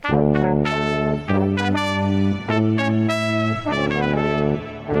Two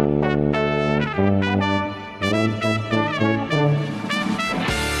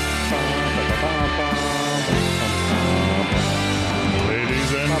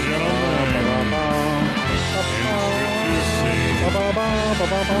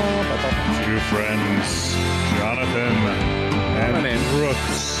friends, Jonathan and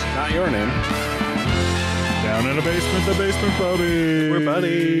Brooks. Not your name. Down in the basement buddies. We're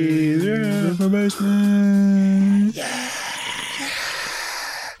buddies. Yeah. In the basement. Yeah.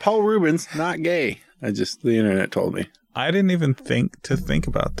 Paul Rubens, not gay. The internet told me. I didn't even think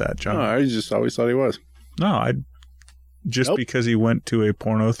about that, John. No, I just always thought he was. No, because he went to a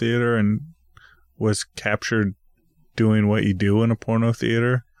porno theater and was captured doing what you do in a porno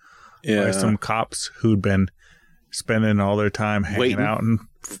theater by some cops who'd been spending all their time hanging out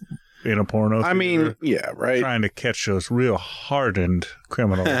in a porno theater. I mean, yeah, right. Trying to catch those real hardened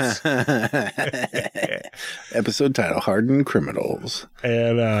criminals. Episode title, Hardened Criminals.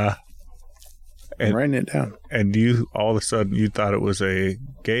 And I'm writing it down. And you, all of a sudden, you thought it was a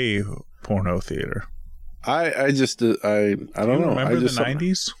gay porno theater. I don't know. Remember the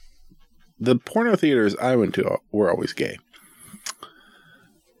 90s? The porno theaters I went to were always gay.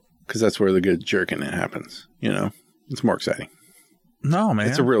 Because that's where the good jerking happens. You know, it's more exciting. No, man.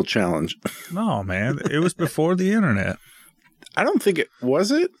 It's a real challenge. No, man. It was before the internet. I don't think it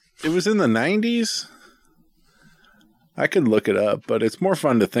was. It was in the 90s. I could look it up, but it's more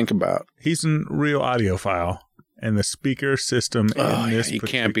fun to think about. He's a real audiophile. And the speaker system in this you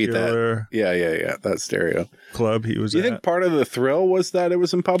can't beat that. Yeah. That stereo club he was at. You think part of the thrill was that it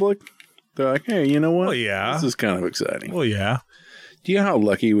was in public? They're like, hey, you know what? Well, yeah. This is kind of exciting. Well, yeah. Do you know how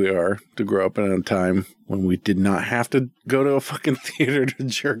lucky we are to grow up in a time when we did not have to go to a fucking theater to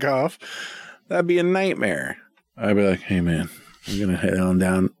jerk off? That'd be a nightmare. I'd be like, hey, man, I'm going to head on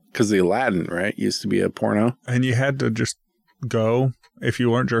down. Because the Aladdin, right, used to be a porno. And you had to just go. If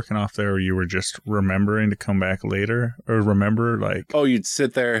you weren't jerking off there, you were just remembering to come back later. Or remember, like... Oh, you'd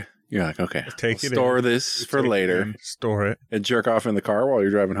sit there. You're like, okay, store this for later. Store it. And jerk off in the car while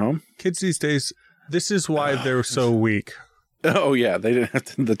you're driving home. Kids these days, this is why they're so weak. Oh, yeah. They didn't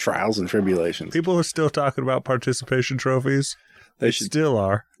have the trials and tribulations. People are still talking about participation trophies. They still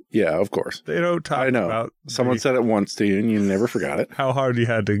are. Yeah, of course. They don't talk about... Someone said it once to you and you never forgot it. How hard you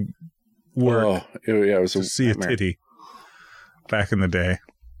had to work it was to see a titty back in the day.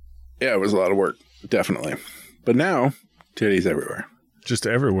 Yeah, it was a lot of work. Definitely. But now, titties everywhere. Just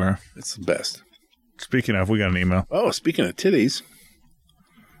everywhere. It's the best. Speaking of, we got an email. Oh, speaking of titties.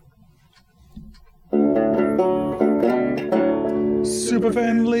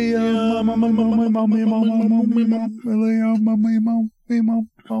 Superfan Liam.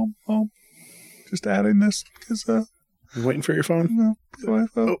 Just adding this because you waiting for your phone?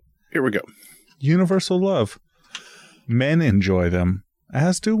 Oh, here we go. Universal love. Men enjoy them,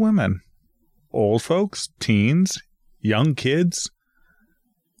 as do women. Old folks, teens, young kids.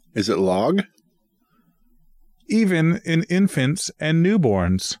 Is it log? Even in infants and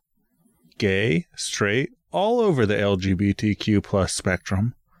newborns. Gay, straight, all over the LGBTQ plus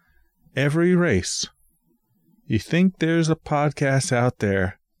spectrum. Every race. You think there's a podcast out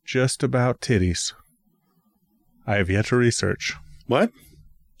there just about titties? I have yet to research. What?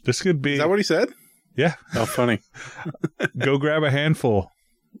 This could be... Is that what he said? Yeah. Oh, funny. Go grab a handful.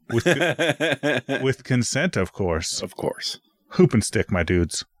 With consent, of course. Of course. Hoop and stick, my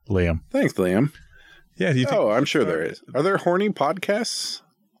dudes. Liam. Thanks, Liam. Yeah. Do you think I'm sure there is. Are there horny podcasts?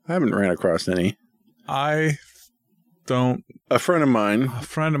 I haven't ran across any. I don't. A friend of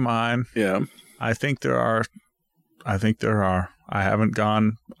mine. Yeah. I think there are. I haven't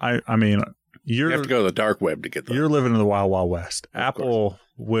gone. I mean, you have to go to the dark web to get them. You're living in the wild, wild west. Apple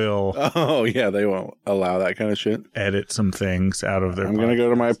will. Oh, yeah. They won't allow that kind of shit. Edit some things out of their. I'm going to go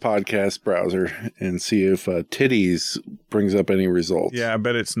to my podcast browser and see if titties brings up any results. Yeah, I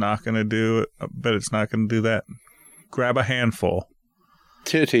bet it's not going to do it. I bet it's not going to do that. Grab a handful.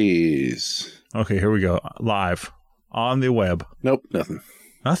 Titties. Okay, here we go. Live on the web. Nope, nothing.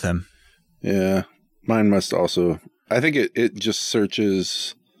 Nothing. Yeah, mine must also. I think it just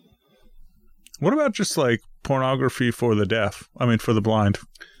searches. What about just like pornography for the deaf? I mean, for the blind.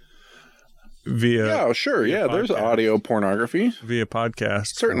 Via. Yeah, sure. Yeah, podcast. There's audio pornography via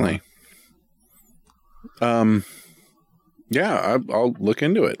podcast. Certainly. Yeah, I'll look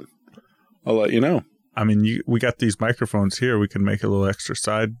into it. I'll let you know. I mean, we got these microphones here. We can make a little extra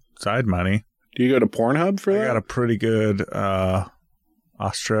side money. Do you go to Pornhub for that? I got a pretty good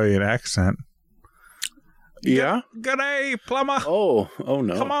Australian accent. Yeah? G'day, plumber. Oh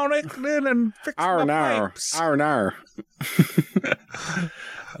no. Come on in and fix my pipes. Arr.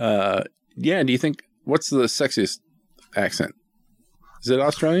 Yeah. Do you think what's the sexiest accent? Is it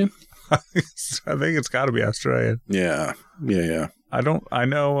Australian? I think it's got to be Australian. Yeah. I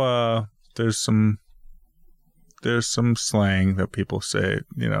know there's some slang that people say,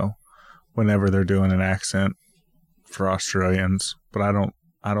 whenever they're doing an accent for Australians, but I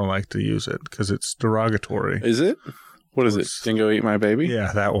don't like to use it because it's derogatory. Is it? What is it? Dingo eat my baby?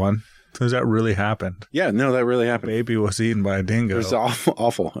 Yeah, that one. Does that really happened? Yeah, no, that really happened. Baby was eaten by a dingo. It was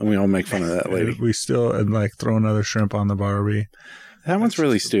awful, and we all make fun of that lady. We still throw another shrimp on the Barbie. That one's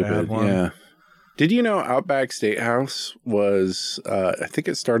really stupid. Yeah. Did you know Outback Steakhouse was? I think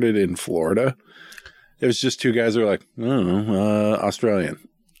it started in Florida. It was just two guys who were like, Australian.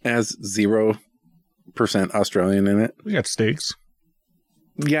 It has 0% Australian in it. We got steaks.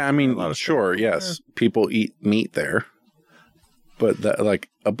 Yeah, I mean, sure, yes, people eat meat there. But that, like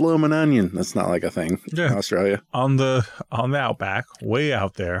a bloomin' onion, that's not like a thing in Australia. On the Outback, way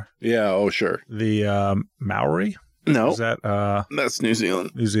out there. Yeah, oh sure. The Maori? No. Is that that's New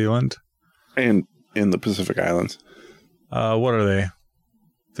Zealand. New Zealand? And in the Pacific Islands. What are they?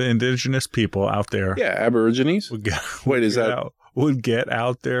 The indigenous people out there. Yeah, Aborigines. Would get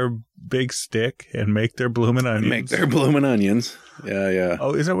out their big stick and make their bloomin' onions. Yeah.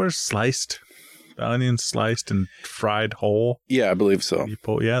 Oh, is that where it's sliced? The onions sliced and fried whole? Yeah, I believe so.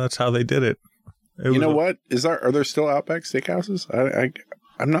 Yeah, that's how they did it. You know what? Are there still Outback Steakhouses?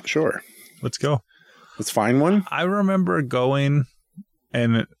 I'm not sure. Let's go. Let's find one. I remember going,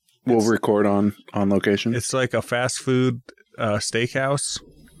 and we'll record on location. It's like a fast food steakhouse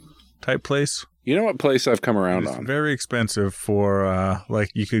type place. You know what place I've come around on? Very expensive for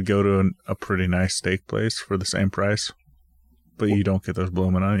you could go to a pretty nice steak place for the same price. But you don't get those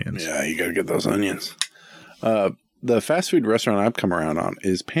blooming onions. Yeah, you got to get those onions. The fast food restaurant I've come around on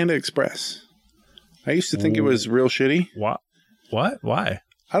is Panda Express. I used to think it was real shitty. What? Why?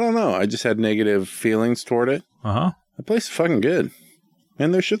 I don't know. I just had negative feelings toward it. Uh-huh. The place is fucking good.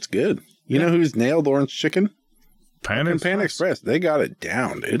 Man, their shit's good. You know who's nailed orange chicken? Panda Express. They got it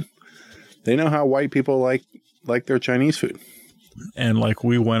down, dude. They know how white people like their Chinese food. And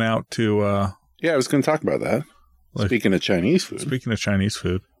we went out to... I was going to talk about that. Speaking of Chinese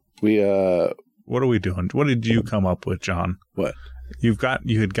food. We what are we doing? What did you come up with, John? What? You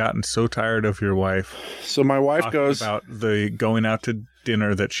had gotten so tired of your wife. So my wife goes about the going out to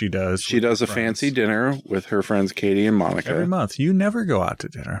dinner that she does. She does a fancy dinner with her friends Katie and Monica. Every month. You never go out to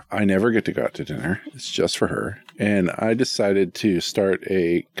dinner. I never get to go out to dinner. It's just for her. And I decided to start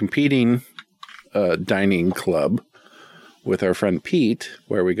a competing dining club with our friend Pete,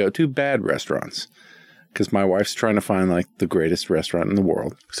 where we go to bad restaurants. Because my wife's trying to find the greatest restaurant in the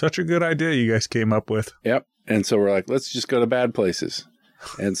world. Such a good idea you guys came up with. Yep. And so we're like, let's just go to bad places.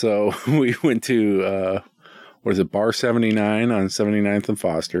 And so we went to, Bar 79 on 79th and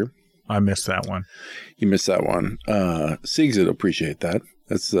Foster. I missed that one. You missed that one. Siegs would appreciate that.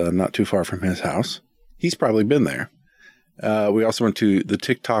 That's not too far from his house. He's probably been there. We also went to the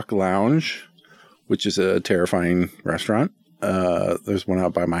TikTok Lounge, which is a terrifying restaurant. There's one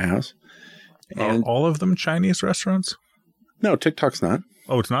out by my house. And all of them Chinese restaurants? No, TikTok's not.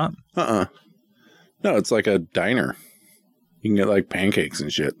 Oh, it's not? No, it's like a diner. You can get pancakes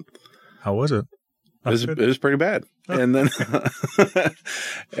and shit. How was it? It was pretty bad. Oh. And then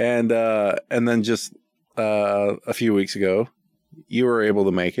and then just a few weeks ago, you were able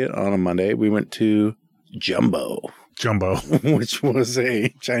to make it on a Monday. We went to Jumbo, which was a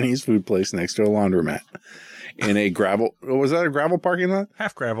Chinese food place next to a laundromat. In a gravel, was that a gravel parking lot?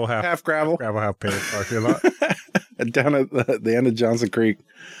 Half gravel, half gravel. Gravel, half paved parking lot. Down at the end of Johnson Creek.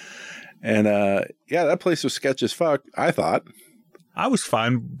 And that place was sketch as fuck, I thought. I was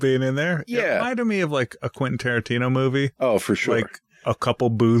fine being in there. Yeah. It reminded me of a Quentin Tarantino movie. Oh, for sure. A couple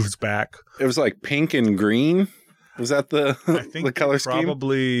booths back. It was pink and green. Was that the color scheme?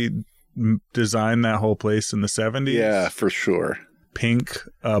 Probably designed that whole place in the 70s. Yeah, for sure. Pink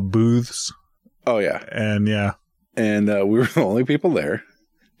booths. Oh, yeah. And yeah. And we were the only people there.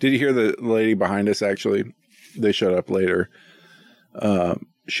 Did you hear the lady behind us, actually? They showed up later.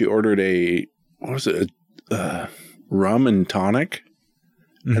 She ordered a rum and tonic.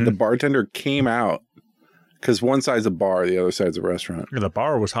 Mm-hmm. And the bartender came out. Because one side's a bar, the other side's a restaurant. The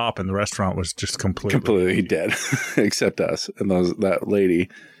bar was hopping. The restaurant was just completely dead. Except us and that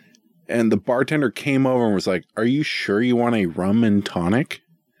lady. And the bartender came over and was like, "Are you sure you want a rum and tonic?"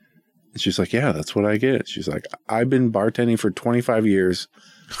 And she's like, "Yeah, that's what I get." She's like, "I've been bartending for 25 years.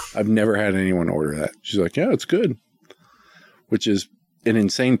 I've never had anyone order that." She's like, "Yeah, it's good." Which is an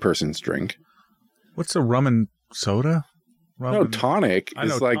insane person's drink. What's a rum and soda? Tonic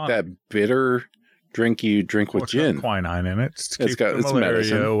is tonic. That bitter drink you drink with gin. Quinine in it. To It's keep got the it's malaria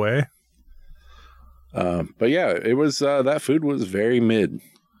medicine. away. But yeah, it was that food was very mid,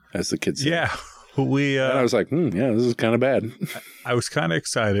 as the kids say. Yeah. We and I was like, yeah, this is kind of bad. I was kind of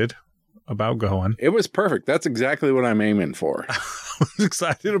excited about going. It was perfect. That's exactly what I'm aiming for. I was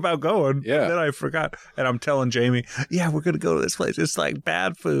excited about going. Yeah. But then I forgot. And I'm telling Jamie, yeah, we're going to go to this place. It's like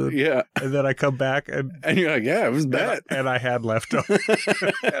bad food. Yeah. And then I come back and you're like, yeah, it was bad. And I had leftovers.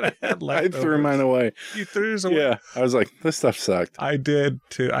 I threw mine away. You threw yours away? Yeah. I was like, this stuff sucked. I did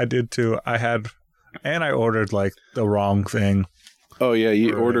too. I ordered like the wrong thing. Oh, yeah.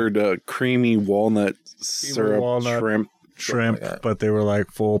 You ordered a creamy walnut syrup shrimp. Like, but they were like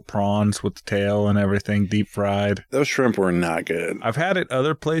full prawns with the tail and everything, deep fried. Those shrimp were not good. I've had it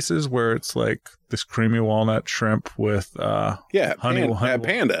other places where it's like this creamy walnut shrimp with honey at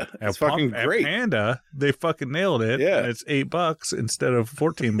Panda. It's fucking great. At Panda, they fucking nailed it. Yeah. And it's $8 instead of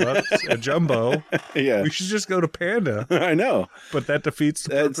 $14 at Jumbo. Yeah. We should just go to Panda. I know. But that defeats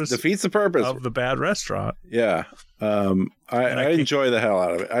the purpose of the bad restaurant. Yeah. I enjoy the hell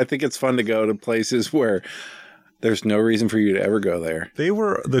out of it. I think it's fun to go to places where there's no reason for you to ever go there. They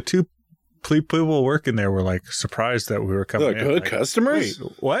were, the two people working there were like surprised that we were coming in. Good customers?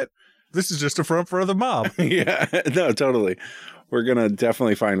 Wait, what? This is just a front for the mob. Yeah, no, totally. We're going to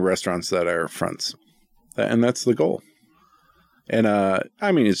definitely find restaurants that are fronts. And that's the goal. And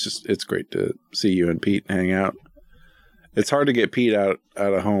I mean, it's great to see you and Pete hang out. It's hard to get Pete out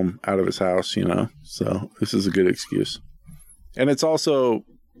of home, out of his house, you know? So this is a good excuse. And it's also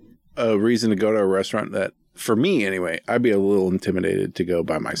a reason to go to a restaurant that, for me anyway, I'd be a little intimidated to go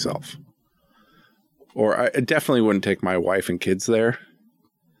by myself. Or I definitely wouldn't take my wife and kids there.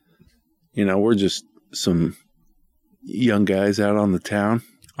 You know, we're just some young guys out on the town.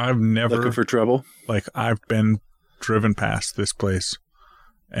 I've never looking for trouble. Like, I've been driven past this place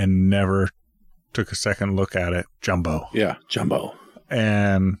and never took a second look at it. Jumbo. Yeah, Jumbo.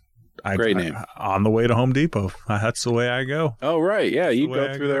 And great name. On the way to Home Depot. That's the way I go. Oh, right. Yeah, you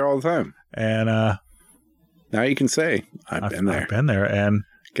go through there all the time. And now you can say, I've been there. I've been there. And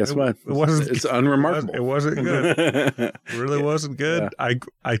guess what? It's unremarkable. It wasn't good. It really wasn't good. Yeah.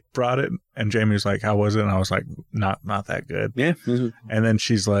 I brought it, and Jamie was like, how was it? And I was like, not that good. Yeah. And then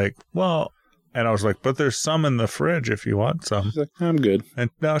she's like, well, and I was like, but there's some in the fridge if you want some. She's like, I'm good. And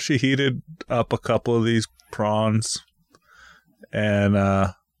now she heated up a couple of these prawns and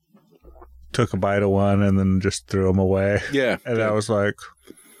took a bite of one and then just threw them away. Yeah. And I was like,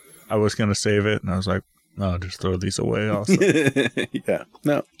 I was going to save it. And I was like, no, just throw these away also. Yeah.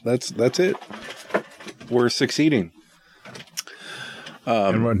 No, that's it. We're succeeding.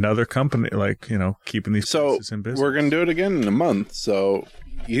 And another company, like, you know, keeping these places in business. We're going to do it again in a month. So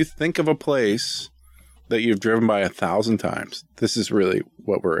you think of a place that you've driven by 1,000 times. This is really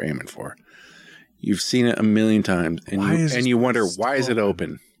what we're aiming for. You've seen it a million times, and you wonder, why is it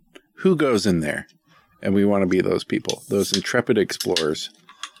open? Who goes in there? And we want to be those people, those intrepid explorers,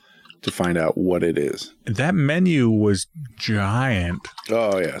 to find out what it is. That menu was giant.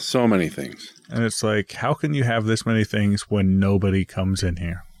 Oh, yeah. So many things. And it's like, how can you have this many things when nobody comes in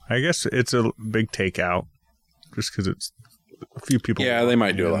here? I guess it's a big takeout just because it's a few people. Yeah, they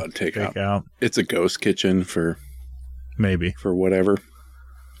might do a lot of takeout. It's a ghost kitchen for whatever.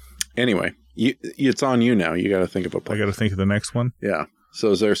 Anyway, it's on you now. You got to think of a place. I got to think of the next one. Yeah.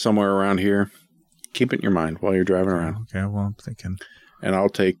 So is there somewhere around here? Keep it in your mind while you're driving around. Okay, well, I'm thinking. And I'll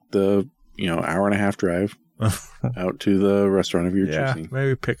take the, hour and a half drive out to the restaurant of your choosing.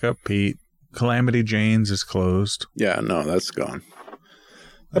 Maybe pick up Pete. Calamity Jane's is closed. Yeah, no, that's gone.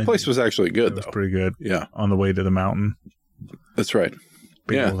 That place was actually good, though. It was pretty good. Yeah. On the way to the mountain. That's right.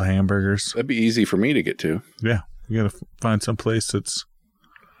 Big old hamburgers. That'd be easy for me to get to. Yeah. You got to find some place that's...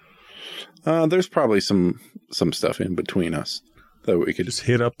 there's probably some stuff in between us that we could... Just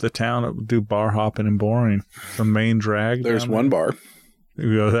hit up the town, do bar hopping and boring. Some main drag. There's one bar.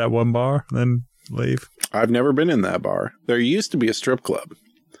 You go to that one bar, then leave. I've never been in that bar. There used to be a strip club,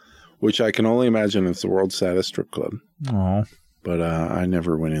 which I can only imagine is the world's saddest strip club. Oh. But I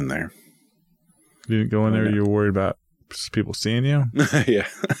never went in there. You didn't go in there? You were worried about people seeing you? Yeah.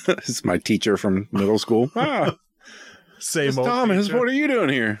 It's my teacher from middle school. Ah, same old Thomas, teacher. What are you doing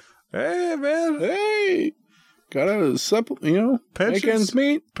here? Hey, man. Hey. Gotta make ends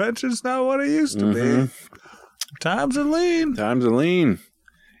meet. Pension's not what it used to be. Times are lean.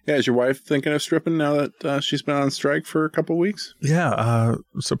 Yeah, is your wife thinking of stripping now that she's been on strike for a couple of weeks? Yeah,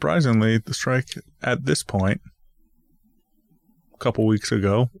 surprisingly, the strike at this point, a couple weeks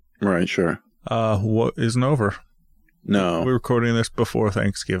ago. Right, sure. What isn't over. No. We're recording this before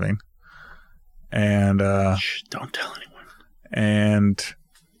Thanksgiving. And shh, don't tell anyone. And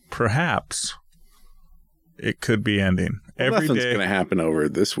perhaps it could be ending. Well, nothing's going to happen over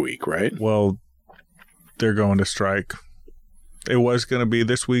this week, right? Well, they're going to strike. It was going to be,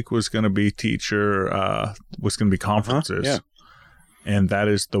 this week was going to be was going to be conferences. Yeah. And that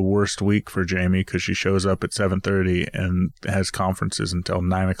is the worst week for Jamie because she shows up at 7:30 and has conferences until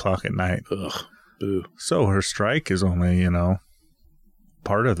 9 o'clock at night. Ugh. Boo. So her strike is only,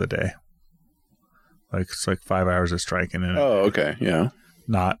 part of the day. Like, it's like 5 hours of striking in it. Oh, okay. Yeah.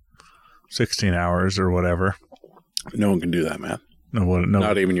 Not 16 hours or whatever. No one can do that, man. No,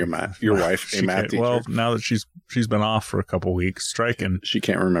 not even your wife, a math teacher. Well, now that she's been off for a couple weeks striking, she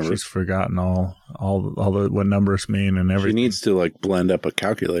can't remember. She's forgotten all the what numbers mean and everything. She needs to like blend up a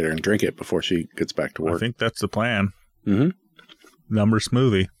calculator and drink it before she gets back to work. I think that's the plan. Mm-hmm. Number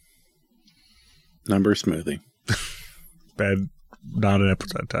smoothie. Bad, not an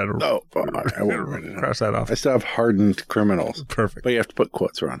episode title. Oh, I won't write it cross that off. I still have hardened criminals. Perfect. But you have to put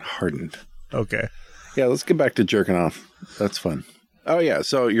quotes around hardened. Okay. Yeah, let's get back to jerking off. That's fun. Oh, yeah.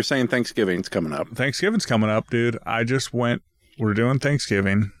 So you're saying Thanksgiving's coming up. Thanksgiving's coming up, dude. We're doing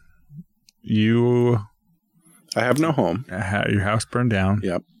Thanksgiving. I have no home. Your house burned down.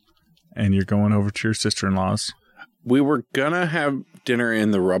 Yep. And you're going over to your sister-in-law's. We were going to have dinner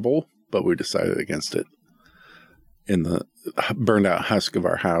in the rubble, but we decided against it. In the burned out husk of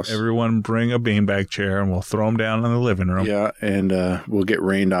our house. Everyone bring a beanbag chair and we'll throw them down in the living room. Yeah, and we'll get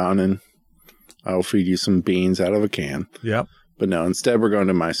rained on and I'll feed you some beans out of a can. Yep. But no, instead we're going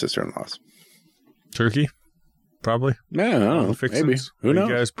to my sister-in-law's. Turkey? Probably. Yeah, I don't know. Maybe. Who knows?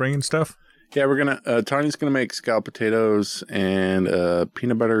 You guys bringing stuff? Yeah, we're going to, Tanya's going to make scalloped potatoes and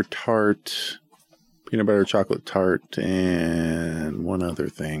peanut butter chocolate tart, and one other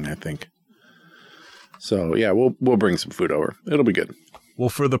thing, I think. So, yeah, we'll bring some food over. It'll be good. Well,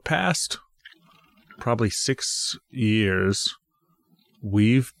 for the past probably 6 years,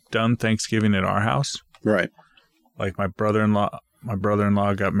 we've done Thanksgiving at our house. Right. Like my brother-in-law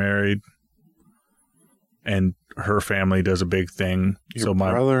got married, and her family does a big thing. Your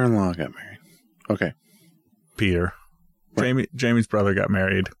brother-in-law got married. Okay. Peter. Right. Jamie's brother got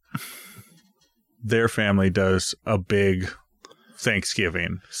married. Their family does a big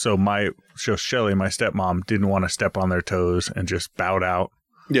Thanksgiving. So Shelly, my stepmom, didn't want to step on their toes and just bowed out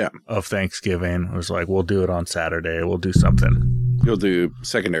of Thanksgiving. It was like, we'll do it on Saturday. We'll do something. You'll do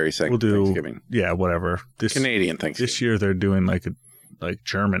secondary Thanksgiving. Yeah, whatever. Canadian Thanksgiving. This year they're doing like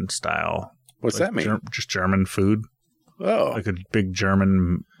German style. What's that mean? Just German food. Oh. Like a big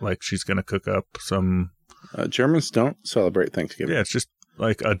German, like she's going to cook up some. Germans don't celebrate Thanksgiving. Yeah, it's just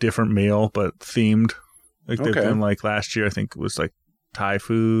like a different meal, but themed. Like they've done like last year, I think it was like Thai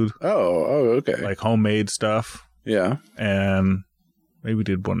food. Oh, okay. Like homemade stuff. Yeah. And maybe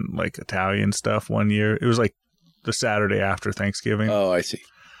did one like Italian stuff one year. It was like the Saturday after Thanksgiving. Oh, I see.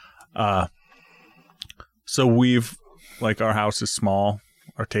 So our house is small.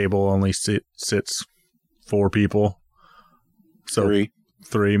 Our table only sits 4 people. So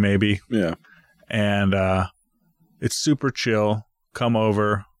 3 maybe. Yeah. And it's super chill. Come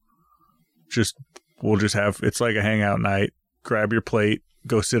over. We'll just have, it's like a hangout night. Grab your plate,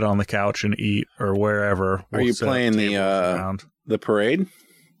 go sit on the couch and eat or wherever. Are you playing the parade?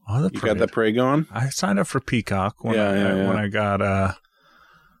 Oh, You got that parade going? I signed up for Peacock when I got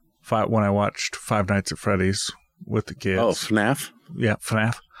when I watched Five Nights at Freddy's with the kids. Oh, FNAF? Yeah,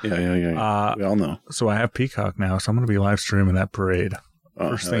 FNAF. Yeah. We all know. So I have Peacock now, so I'm going to be live streaming that parade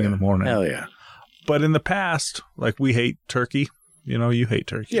first thing in the morning. Hell yeah. But in the past, like we hate turkey. You hate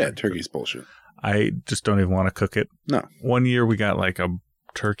turkey. Yeah, turkey's bullshit. I just don't even want to cook it. No. One year we got like a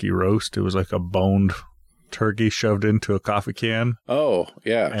turkey roast. It was like a boned turkey shoved into a coffee can. Oh,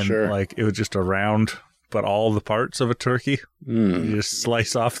 yeah, and sure. Like it was just a round, but all the parts of a turkey. You just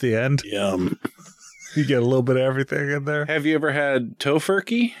slice off the end. Yum. You get a little bit of everything in there. Have you ever had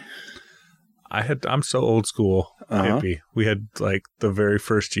tofurkey? I'm so old school hippie. We had like the very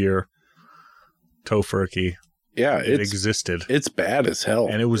first year tofurkey. Yeah, it existed. It's bad as hell.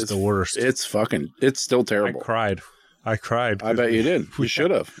 And it was the worst. It's still terrible. I cried. I bet you did. You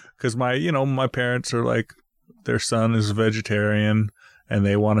should have. Because my parents are like, their son is a vegetarian and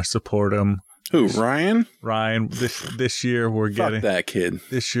they want to support him. Who, Ryan? Ryan. This year we're getting... Fuck that kid.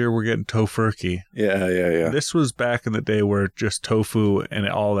 This year we're getting tofurkey. Yeah. This was back in the day where just tofu and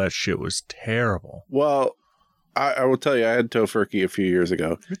all that shit was terrible. Well, I will tell you, I had tofurkey a few years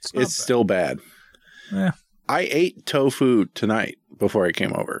ago. It's still bad. Yeah. I ate tofu tonight before I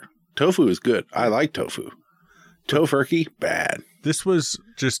came over. Tofu is good. I like tofu. Tofurkey, bad. This was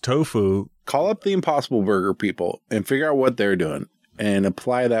just tofu. Call up the Impossible Burger people and figure out what they're doing and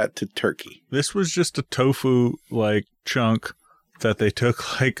apply that to turkey. This was just a tofu like chunk that they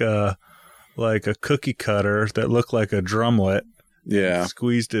took like a like a cookie cutter that looked like a drumlet. Yeah.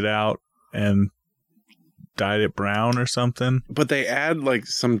 Squeezed it out and dyed it brown or something. But they add like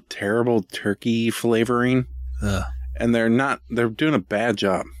some terrible turkey flavoring. Ugh. And they're doing a bad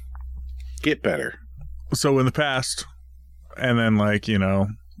job. Get better. So in the past, and then like, you know,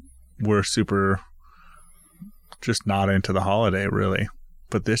 we're super just not into the holiday really.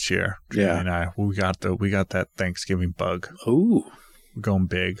 But this year, Jamie and I, we got that Thanksgiving bug. Ooh. We're going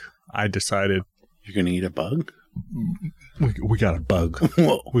big. I decided you're gonna eat a bug? We got a bug.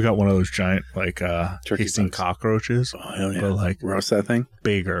 Whoa. We got one of those giant like turkey tasting bugs. cockroaches. Oh hell yeah. But like roast that thing?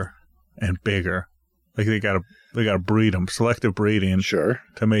 Bigger and bigger. Like they gotta breed them, selective breeding. Sure.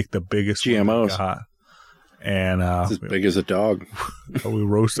 To make the biggest GMOs. One we got. And it's as big as a dog. We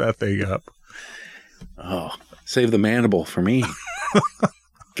roast that thing up. Oh, save the mandible for me.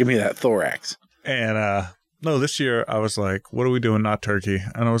 Give me that thorax. And no, this year I was like, what are we doing? Not turkey.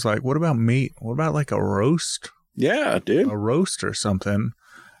 And I was like, what about meat? What about like a roast? Yeah, dude. A roast or something.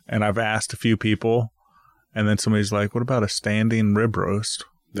 And I've asked a few people, and then somebody's like, what about a standing rib roast?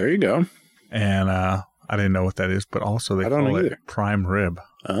 There you go. And I didn't know what that is, but also they call it prime rib.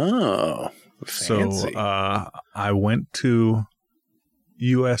 Oh, fancy. So I went to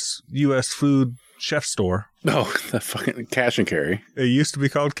U.S. food chef store. Oh, the fucking cash and carry. It used to be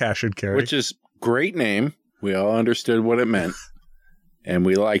called Cash and Carry. Which is great name. We all understood what it meant. And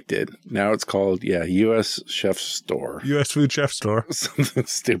we liked it. Now it's called, U.S. Chef Store. U.S. Food Chef Store. Something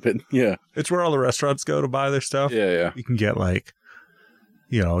stupid. Yeah. It's where all the restaurants go to buy their stuff. Yeah. You can get like,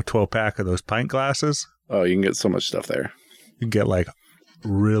 you know, a 12-pack of those pint glasses. Oh, you can get so much stuff there. You can get like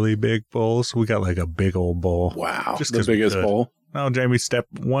really big bowls. We got like a big old bowl. Wow. Just the biggest bowl? No, Jamie, step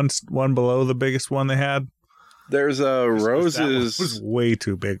one below the biggest one they had. There's a Rose's. That was way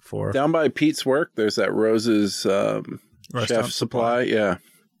too big for. Down by Pete's work, there's that Rose's Chef Supply. Yeah.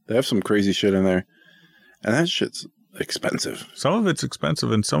 They have some crazy shit in there. And that shit's expensive. Some of it's expensive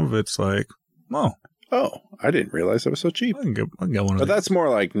and some of it's like, oh, I didn't realize that was so cheap. I can get one of But that's more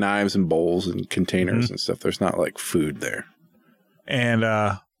like knives and bowls and containers and stuff. There's not like food there. And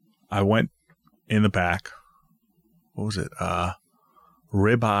I went in the back. What was it?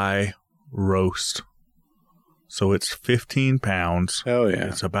 Ribeye roast. So it's 15 pounds. Hell yeah.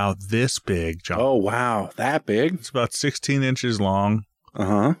 It's about this big, John. Oh, wow. That big? It's about 16 inches long.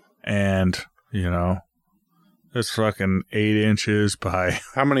 Uh-huh. And, you know, it's fucking 8 inches by...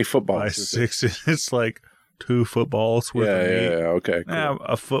 How many footballs? By 6. It's like 2 footballs worth of meat. Yeah. Okay, cool. Yeah,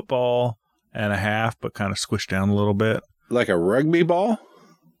 a football and a half, but kind of squished down a little bit. Like a rugby ball?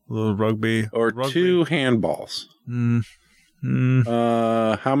 A little rugby. Or 2 handballs?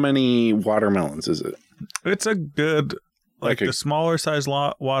 How many watermelons is it? It's a good, like the smaller size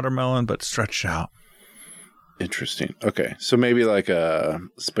watermelon, but stretched out. Interesting. Okay, so maybe like a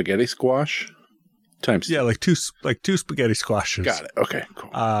spaghetti squash times. Yeah, like two spaghetti squashes. Got it. Okay,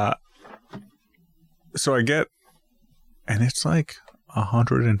 cool. So I get, and it's like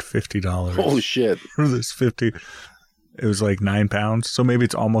 $150. Holy shit! For this 50, it was like 9 pounds. So maybe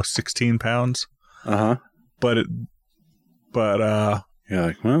it's almost 16 pounds. But you're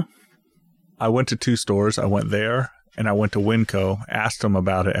like, well. I went to 2 stores. I went there and I went to Winco, asked them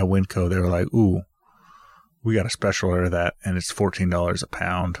about it at Winco. They were like, ooh, we got a special order of that and it's $14 a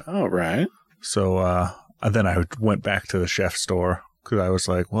pound. Oh, right. So then I went back to the chef store because I was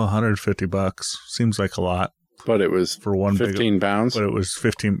like, well, $150 seems like a lot. But it was for 15 pounds? But it was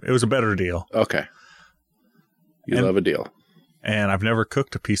 15. It was a better deal. Okay. You love a deal. And I've never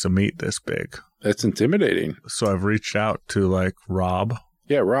cooked a piece of meat this big. That's intimidating. So I've reached out to like Rob.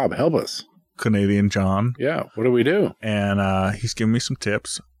 Yeah, Rob, help us. Canadian John. Yeah, what do we do? And he's given me some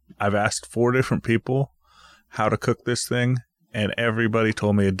tips. I've asked 4 different people how to cook this thing, and everybody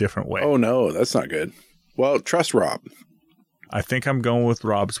told me a different way. Oh, no, that's not good. Well, trust Rob. I think I'm going with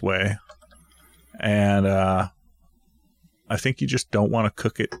Rob's way. And I think you just don't want to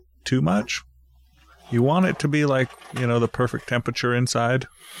cook it too much. You want it to be like, you know, the perfect temperature inside.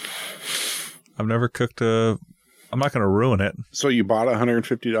 I've never cooked I'm not going to ruin it. So you bought a $150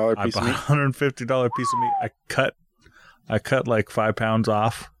 piece of meat? I bought a $150 piece of meat. I cut like 5 pounds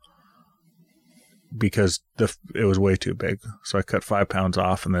off because it was way too big. So I cut 5 pounds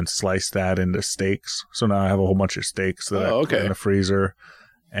off and then sliced that into steaks. So now I have a whole bunch of steaks that I put in the freezer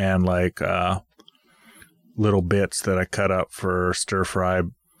and like little bits that I cut up for stir fry.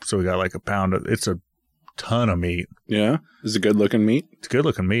 So we got like a pound it's a ton of meat. Yeah? Is it good looking meat? It's good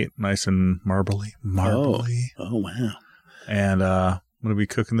looking meat. Nice and marbly. Oh, wow. And I'm going to be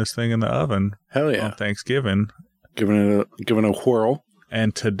cooking this thing in the oven. Hell yeah. On Thanksgiving. Giving it a whirl.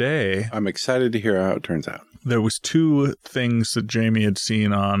 And today, I'm excited to hear how it turns out. There was 2 things that Jamie had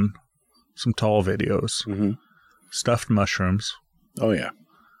seen on some tall videos, stuffed mushrooms. Oh yeah.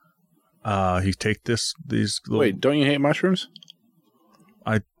 You take these little... Wait, don't you hate mushrooms?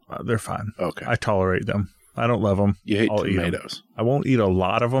 They're fine. Okay. I tolerate them. I don't love them. You hate I'll tomatoes. I won't eat a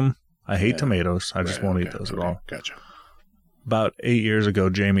lot of them. I hate tomatoes. I just won't eat those at all. Gotcha. About 8 years ago,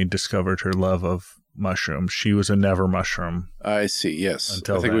 Jamie discovered her love of mushrooms. She was a never mushroom. I see. Yes.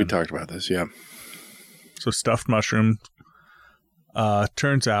 I think we talked about this. Yeah. So stuffed mushroom.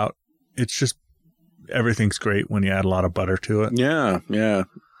 Turns out it's just everything's great when you add a lot of butter to it. Yeah. Yeah.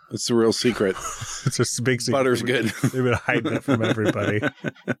 It's the real secret. It's just a big secret. Butter's good. They've been hiding it from everybody.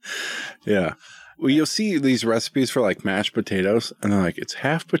 Yeah. Well, you'll see these recipes for like mashed potatoes, and they're like, it's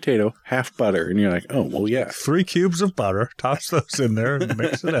half potato, half butter. And you're like, oh, well, yeah. 3 cubes of butter. Toss those in there and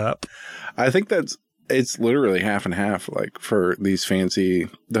mix it up. I think it's literally half and half. Like for these fancy,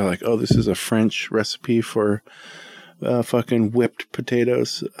 they're like, oh, this is a French recipe for fucking whipped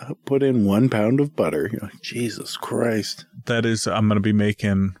potatoes. Put in 1 pound of butter. You're like, Jesus Christ. That is, I'm going to be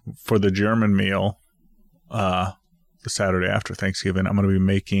making for the German meal the Saturday after Thanksgiving. I'm going to be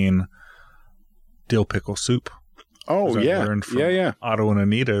making dill pickle soup. Oh, yeah. Yeah. Otto and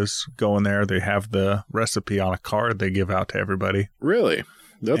Anita's going there. They have the recipe on a card they give out to everybody. Really?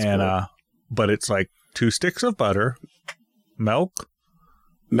 That's cool. But it's like 2 sticks of butter, milk,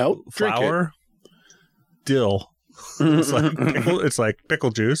 flour, dill. It's like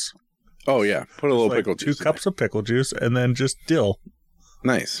pickle juice. Oh, yeah. Put a little pickle juice. 2 cups of pickle juice and then just dill.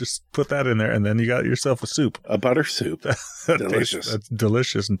 Nice. Just put that in there and then you got yourself a soup. A butter soup. Delicious. That's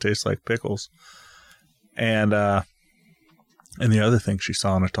delicious and tastes like pickles. And the other thing she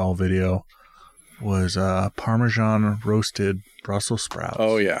saw in a tall video was Parmesan roasted Brussels sprouts.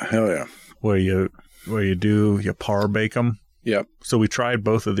 Oh, yeah. Hell yeah. Where you par bake them. Yep. So we tried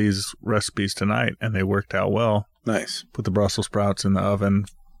both of these recipes tonight and they worked out well. Nice. Put the Brussels sprouts in the oven,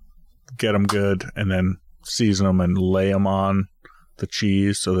 get them good, and then season them and lay them on the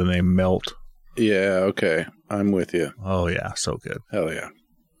cheese so then they melt. Yeah, okay. I'm with you. Oh, yeah. So good. Hell yeah.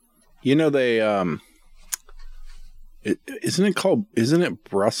 You know, they, isn't it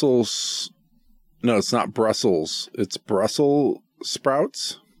Brussels? No, it's not Brussels. It's Brussels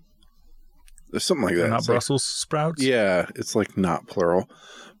sprouts. There's something like that. Not it's Brussels like, sprouts? Yeah, it's like not plural.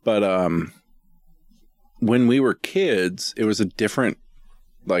 But when we were kids, it was a different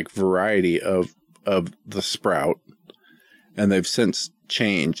like variety of the sprout. And they've since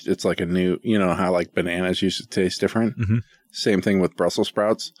changed. It's like a new, you know how like bananas used to taste different? Mm-hmm. Same thing with Brussels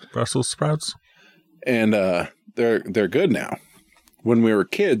sprouts. Brussels sprouts? And they're good now. When we were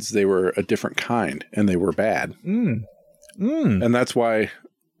kids, they were a different kind and they were bad. And that's why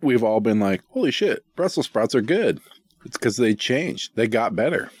we've all been like, holy shit, Brussels sprouts are good. It's because they changed. They got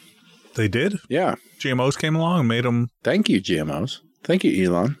better. They did? Yeah. GMOs came along and made them. Thank you, GMOs. Thank you,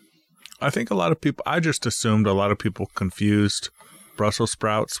 Elon. I think a lot of people, I just assumed a lot of people confused Brussels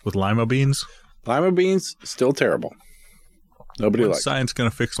sprouts with lima beans. Lima beans, still terrible. Nobody likes it. Science going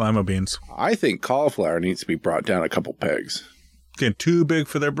to fix lima beans? I think cauliflower needs to be brought down a couple pegs. Getting too big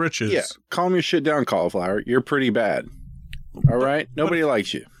for their britches. Yeah. Calm your shit down, cauliflower. You're pretty bad. All right? Nobody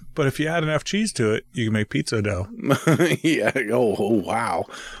likes you. But if you add enough cheese to it, you can make pizza dough. Yeah. Oh, wow.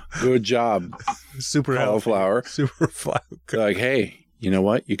 Good job. Super cauliflower. Healthy. Super flat. Like, hey, you know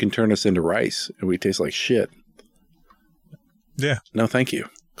what? You can turn us into rice and we taste like shit. Yeah. No, thank you.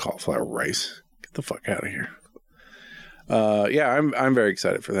 Cauliflower rice. Get the fuck out of here. Yeah, I'm very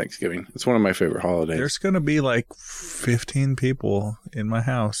excited for Thanksgiving. It's one of my favorite holidays. There's going to be like 15 people in my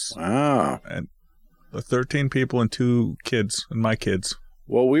house. Wow. And 13 people and 2 kids and my kids.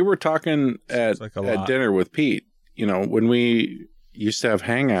 Well, we were talking at dinner with Pete. You know, when we used to have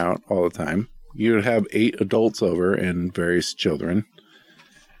hangout all the time, you would have 8 adults over and various children.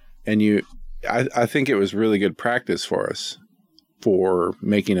 And I think it was really good practice for us for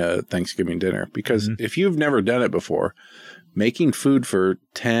making a Thanksgiving dinner. Because if you've never done it before, making food for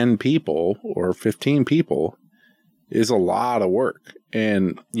 10 people or 15 people is a lot of work.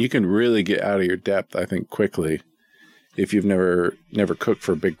 And you can really get out of your depth, I think, quickly if you've never cooked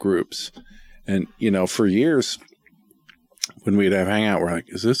for big groups. And, you know, for years when we'd have hangout, we're like,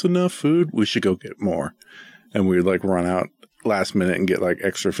 is this enough food? We should go get more. And we'd like run out last minute and get like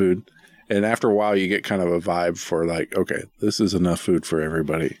extra food. And after a while, you get kind of a vibe for like, okay, this is enough food for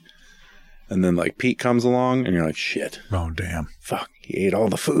everybody. And then like Pete comes along and you're like, shit. Oh, damn. Fuck. He ate all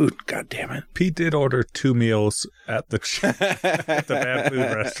the food. God damn it. Pete did order 2 meals at the bad food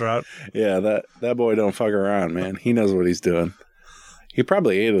restaurant. Yeah, that boy don't fuck around, man. He knows what he's doing. He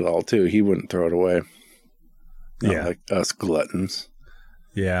probably ate it all too. He wouldn't throw it away. Not like us gluttons.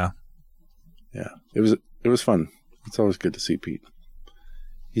 Yeah. Yeah. It was fun. It's always good to see Pete.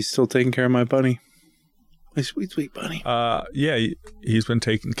 He's still taking care of my bunny. My sweet, sweet bunny. Yeah, he's been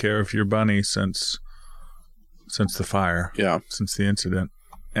taking care of your bunny since the fire. Yeah. Since the incident.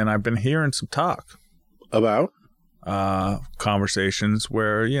 And I've been hearing some talk. About? Conversations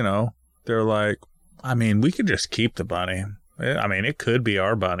where, they're like, I mean, we could just keep the bunny. I mean, it could be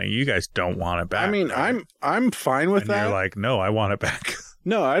our bunny. You guys don't want it back. I mean, right? I'm fine with that. You're like, no, I want it back.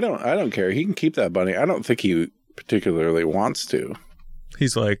 No, I don't care. He can keep that bunny. I don't think he particularly wants to.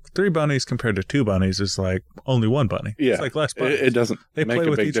 He's like, 3 bunnies compared to 2 bunnies is like only 1 bunny. Yeah. It's like less bunnies. It doesn't They make play a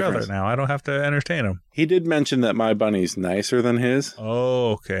with big each difference. other now. I don't have to entertain them. He did mention that my bunny's nicer than his.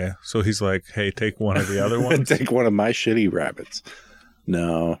 Oh, okay. So he's like, hey, take one of the other ones. Take one of my shitty rabbits.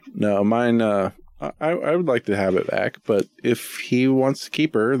 No, mine, I would like to have it back, but if he wants to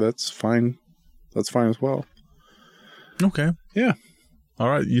keep her, that's fine. That's fine as well. Okay. Yeah. All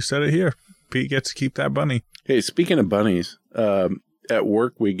right. You said it here. Pete gets to keep that bunny. Hey, speaking of bunnies, at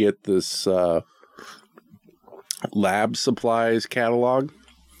work we get this lab supplies catalog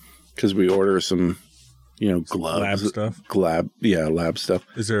because we order some, gloves. Lab stuff? Lab stuff.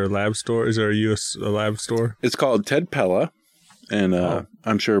 Is there a lab store? Is there a lab store? It's called Ted Pella, and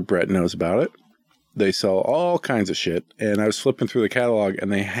I'm sure Brett knows about it. They sell all kinds of shit, and I was flipping through the catalog,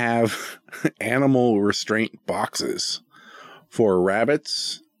 and they have animal restraint boxes for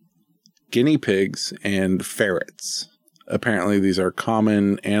rabbits, guinea pigs, and ferrets. Apparently, these are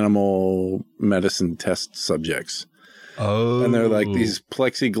common animal medicine test subjects. Oh. And they're like these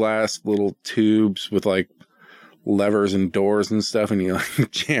plexiglass little tubes with like levers and doors and stuff, and you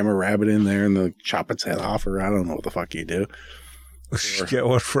like jam a rabbit in there and they'll chop its head off, or I don't know what the fuck you do. Get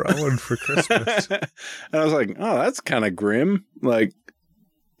one for Owen for Christmas. And I was like, oh, that's kind of grim. Like,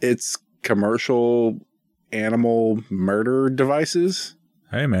 it's commercial animal murder devices.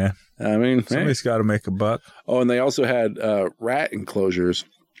 Hey, man. I mean, somebody's got to make a buck. Oh, and they also had rat enclosures.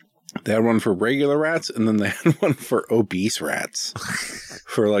 They had one for regular rats, and then they had one for obese rats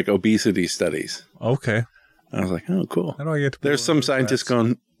for like obesity studies. Okay. And I was like, oh, cool. How do I get to There's some scientists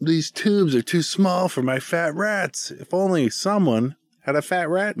going, these tubes are too small for my fat rats. If only someone had a fat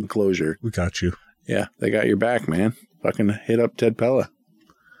rat enclosure. We got you. Yeah, they got your back, man. Fucking hit up Ted Pella.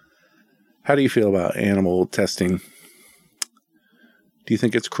 How do you feel about animal testing? Do you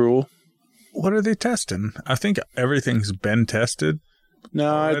think it's cruel? What are they testing? I think everything's been tested. No,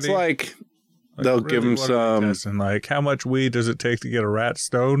 already. It's like they'll really, give them what are they testing? Like, how much weed does it take to get a rat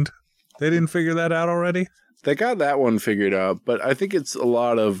stoned? They didn't figure that out already? They got that one figured out, but I think it's a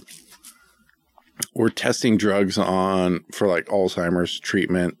lot of we're testing drugs for like Alzheimer's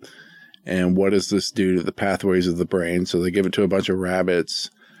treatment, and what does this do to the pathways of the brain? So they give it to a bunch of rabbits,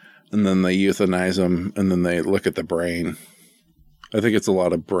 and then they euthanize them, and then they look at the brain. I think it's a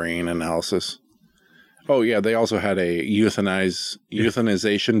lot of brain analysis. Oh yeah, they also had a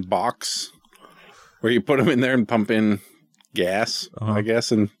euthanization box where you put them in there and pump in gas, I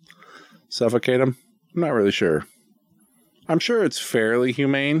guess, and suffocate them. I'm not really sure. I'm sure it's fairly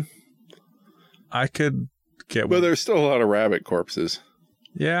humane. I could get one. But there's still a lot of rabbit corpses.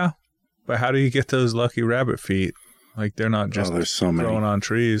 Yeah. But how do you get those lucky rabbit feet? Like, they're not just there's so many growing on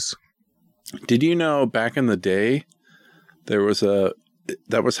trees. Did you know back in the day,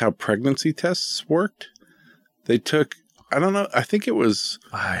 that was how pregnancy tests worked? They took, I don't know, I think it was...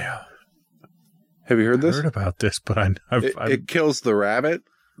 have you heard this? I heard about this, but it kills the rabbit.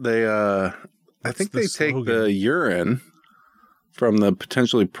 They, I think they take the urine from the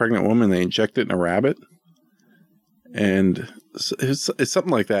potentially pregnant woman, they inject it in a rabbit, and it's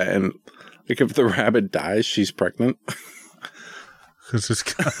something like that. And like if the rabbit dies, she's pregnant. Because it's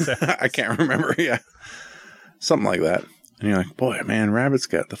got that. I can't remember. Yeah, something like that. And you're like, boy, man, rabbits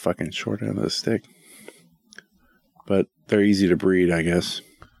got the fucking short end of the stick. But they're easy to breed, I guess.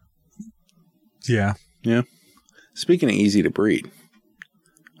 Yeah. Yeah. Speaking of easy to breed,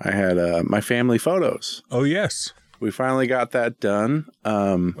 I had my family photos. Oh, yes. We finally got that done.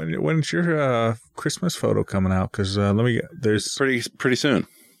 When's your Christmas photo coming out? Because there's pretty soon.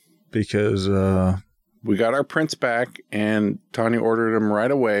 Because we got our prints back, and Tanya ordered them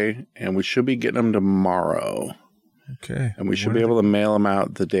right away, and we should be getting them tomorrow. Okay. And we should be able to mail them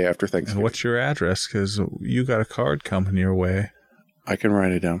out the day after Thanksgiving. And what's your address? Because you got a card coming your way. I can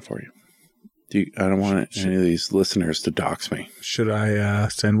write it down for you. I don't want any of these listeners to dox me. Should I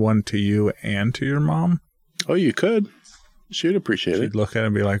send one to you and to your mom? Oh, you could. She'd appreciate it. She'd look at it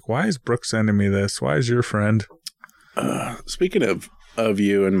and be like, why is Brooke sending me this? Why is your friend? Speaking of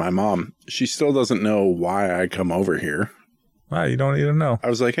you and my mom, she still doesn't know why I come over here. Wow, you don't even know. I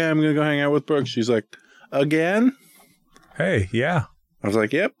was like, hey, I'm going to go hang out with Brooke. She's like, again? Hey, yeah. I was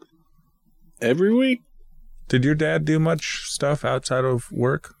like, yep. Every week. Did your dad do much stuff outside of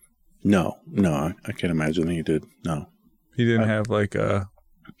work? No, I can't imagine he did. No. He didn't have like a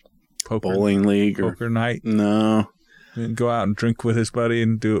bowling league or poker night? No. He didn't go out and drink with his buddy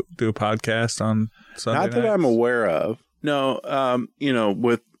and do a podcast on Sunday Not that nights? I'm aware of. No,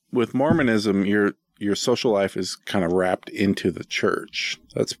 with Mormonism, your social life is kind of wrapped into the church.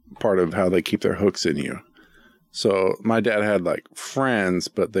 That's part of how they keep their hooks in you. So my dad had like friends,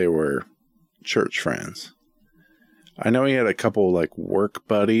 but they were church friends. I know he had a couple like work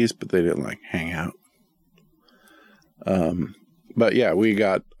buddies, but they didn't like hang out. But yeah, we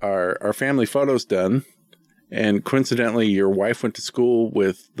got our family photos done, and coincidentally, your wife went to school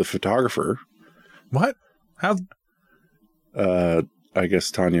with the photographer. What? How? I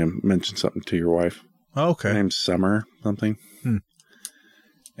guess Tanya mentioned something to your wife. Okay. Her name's Summer something.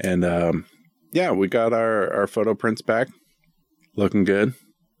 And yeah, we got our photo prints back. Looking good.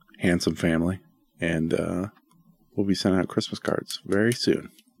 Handsome family. And we'll be sending out Christmas cards very soon.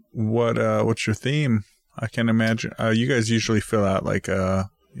 What's your theme? I can imagine. You guys usually fill out like a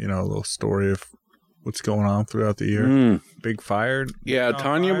little story of what's going on throughout the year. Big fire. Yeah,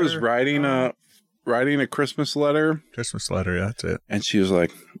 Tanya was writing a Christmas letter. Christmas letter, yeah, that's it. And she was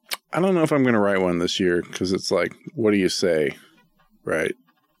like, I don't know if I'm going to write one this year, because it's like, what do you say? Right?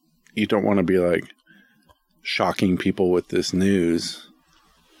 You don't want to be like shocking people with this news.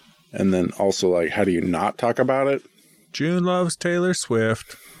 And then also like, how do you not talk about it? June loves Taylor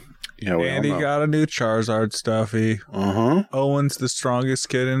Swift. Yeah, Andy got a new Charizard stuffy. Owen's the strongest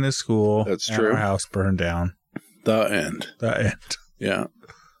kid in his school. That's true. Our house burned down. The end. Yeah.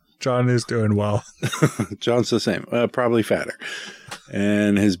 John is doing well. John's the same. Probably fatter.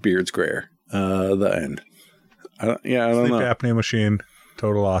 And his beard's grayer. The end. I don't know. Sleep apnea machine.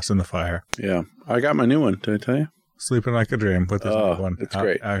 Total loss in the fire. Yeah. I got my new one. Did I tell you? Sleeping like a dream with his new one. It's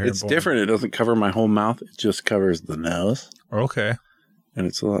great. It's different. It doesn't cover my whole mouth. It just covers the nose. Okay. And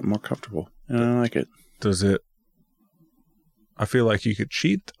it's a lot more comfortable. And I like it. Does it? I feel like you could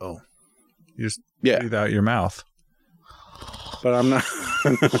cheat, though. You just breathe out your mouth. But I'm not.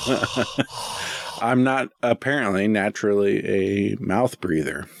 I'm not apparently naturally a mouth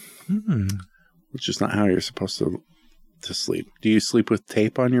breather, which is not how you're supposed to sleep. Do you sleep with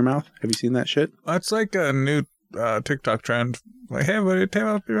tape on your mouth? Have you seen that shit? That's like a new TikTok trend. Like, hey, buddy, tape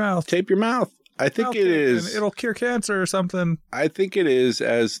up your mouth. Tape your mouth. I think it is. It'll cure cancer or something. I think it is,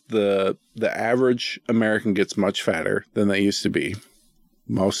 as the average American gets much fatter than they used to be.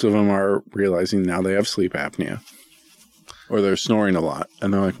 Most of them are realizing now they have sleep apnea. Or they're snoring a lot.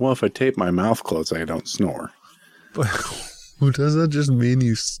 And they're like, well, if I tape my mouth closed, I don't snore. But does that just mean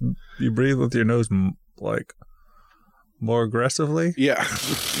you breathe with your nose like more aggressively? Yeah.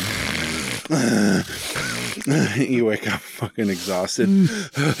 You wake up fucking exhausted.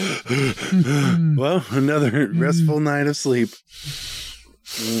 Well, another restful night of sleep.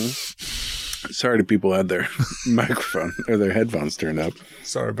 Sorry to people who had their microphone or their headphones turned up.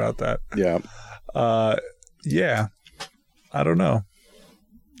 Sorry about that. Yeah. Yeah. I don't know.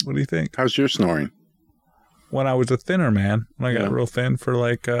 What do you think? How's your snoring? When I was a thinner man, when I got real thin for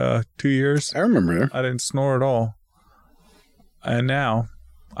like 2 years. I remember. I didn't snore at all. And now,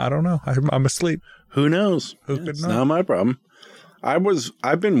 I don't know. I'm asleep. Who knows? Who could know? It's not my problem.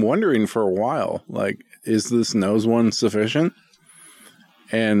 I've been wondering for a while, like, is this nose one sufficient?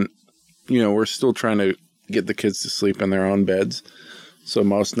 And, we're still trying to get the kids to sleep in their own beds. So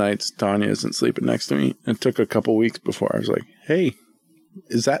most nights, Tanya isn't sleeping next to me. It took a couple weeks before I was like, hey,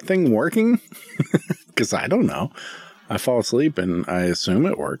 is that thing working? Because I don't know. I fall asleep and I assume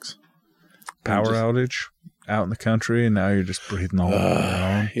it works. Power outage out in the country, and now you're just breathing all over your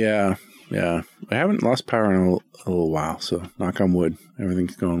own. Yeah. I haven't lost power in a little while, so knock on wood.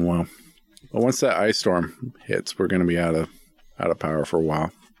 Everything's going well. But once that ice storm hits, we're going to be out of power for a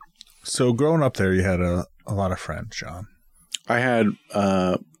while. So growing up there, you had a lot of friends, John. I had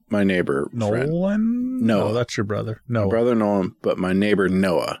my neighbor Nolan? Friend. Noah. No, that's your brother. Noah. My brother Nolan, but my neighbor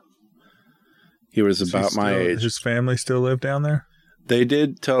Noah. He was about my age. His family still live down there? They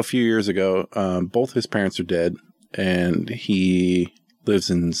did till a few years ago. Both his parents are dead, and he lives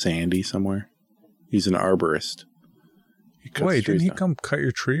in Sandy somewhere. He's an arborist. Wait, didn't he come cut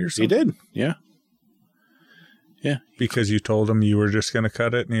your tree or something? He did, yeah. Yeah. Because you told him you were just going to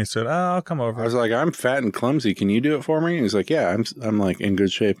cut it, and he said, I'll come over. I was like, I'm fat and clumsy. Can you do it for me? And he's like, yeah, I'm like in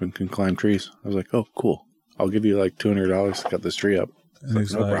good shape and can climb trees. I was like, oh, cool. I'll give you like $200 to cut this tree up. And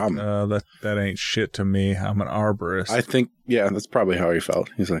he's like, no problem. That ain't shit to me. I'm an arborist. I think, yeah, that's probably how he felt.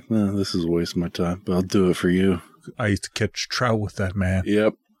 He's like, no, this is a waste of my time, but I'll do it for you. I used to catch trout with that man.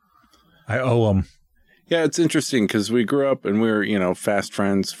 Yep. I owe him. Yeah, it's interesting because we grew up and we were, fast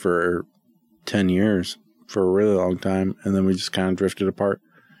friends for 10 years, for a really long time, and then we just kind of drifted apart.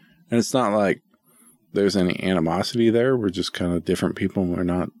 And it's not like there's any animosity there. We're just kind of different people.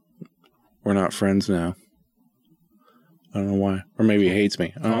 And we're not friends now. I don't know why. Or maybe he hates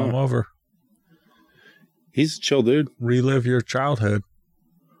me. I don't Call him know. over. He's a chill dude. Relive your childhood.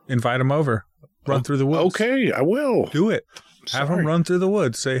 Invite him over. Run through the woods. Okay, I will. Do it. Have him run through the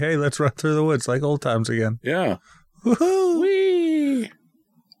woods. Say, hey, let's run through the woods like old times again. Yeah. Woohoo! Whee!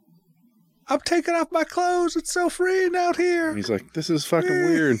 I'm taking off my clothes. It's so freeing out here. He's like, this is fucking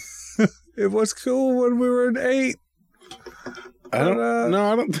weird. It was cool when we were in 8. I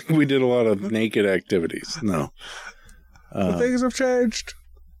don't think we did a lot of naked activities. No. Things have changed.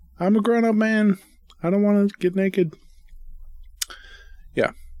 I'm a grown-up man. I don't want to get naked.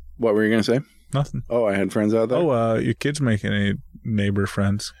 Yeah. What were you going to say? Nothing. Oh, I had friends out there? Oh, your kids making any neighbor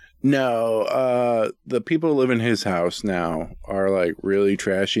friends? No. The people who live in his house now are like really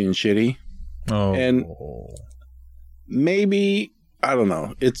trashy and shitty. Oh. And maybe, I don't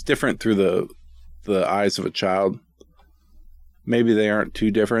know. It's different through the eyes of a child. Maybe they aren't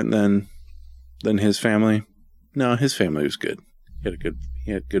too different than his family. No, his family was good.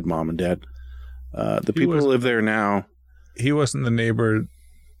 He had good mom and dad. The people who live there now. He wasn't the neighbor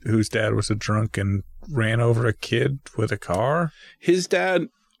whose dad was a drunk and ran over a kid with a car? His dad,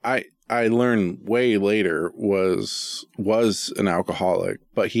 I learned way later, was an alcoholic,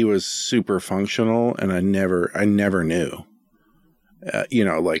 but he was super functional, and I never knew.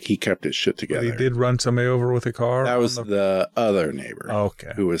 Like he kept his shit together. But he did run somebody over with a car? That was the other neighbor.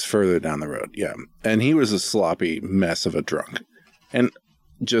 Okay. Who was further down the road. Yeah. And he was a sloppy mess of a drunk. And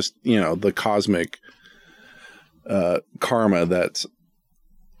just, the cosmic karma that's,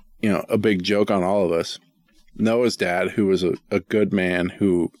 a big joke on all of us. Noah's dad, who was a good man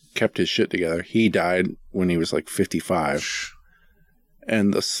who kept his shit together, he died when he was like 55.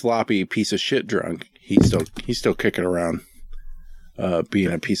 And the sloppy piece of shit drunk, he's still kicking around,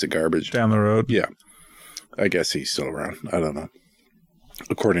 being a piece of garbage. Down the road? Yeah. I guess he's still around. I don't know.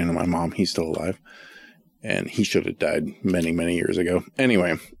 According to my mom, he's still alive. And he should have died many, many years ago.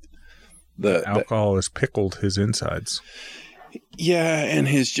 Anyway. The alcohol has pickled his insides. Yeah, and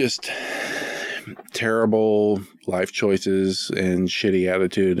his just terrible life choices and shitty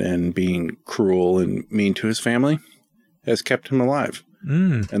attitude and being cruel and mean to his family has kept him alive.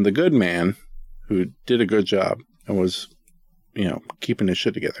 And the good man, who did a good job and was, keeping his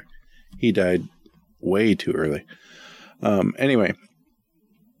shit together, he died way too early. Anyway,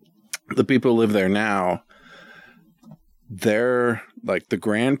 the people who live there now, they're like the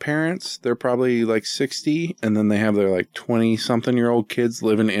grandparents, they're probably like 60, and then they have their like 20-something-year-old kids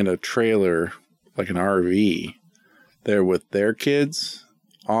living in a trailer, like an RV. They're with their kids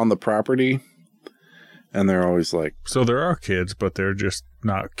on the property, and they're always like... So there are kids, but they're just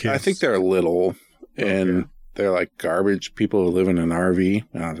not kids. I think they're little, and they're like garbage people who live in an RV,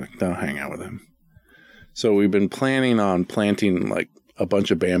 and I was like, don't hang out with them. So we've been planning on planting like a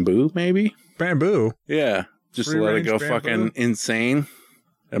bunch of bamboo, maybe? Bamboo? Yeah. Just let it go fucking insane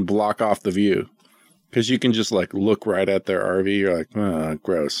and block off the view. Because you can just like look right at their RV. You're like,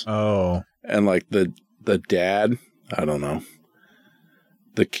 gross. Oh. And like the dad, I don't know.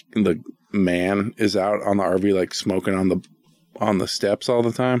 The man is out on the RV like smoking on the steps all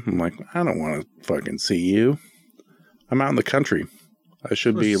the time. I'm like, I don't want to fucking see you. I'm out in the country. I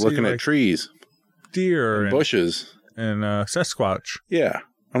should be looking at trees. Deer. And bushes. And Sasquatch. Yeah.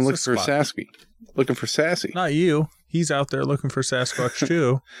 I'm looking for Sasky. Looking for Sassy. Not you. He's out there looking for Sasquatch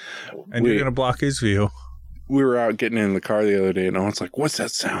too. And you're going to block his view. We were out getting in the car the other day, and Owen's like, what's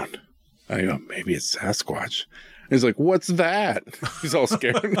that sound? I go, maybe it's Sasquatch. And he's like, what's that? He's all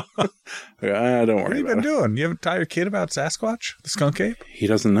scared. I go, don't worry about it. What have you been doing? You haven't taught your kid about Sasquatch? The skunk ape? He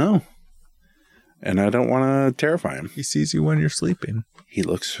doesn't know. And I don't want to terrify him. He sees you when you're sleeping. He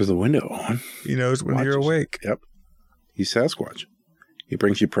looks through the window, Owen. He knows when you're awake. Yep. He's Sasquatch. He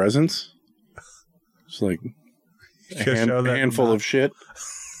brings you presents. It's like a handful of shit.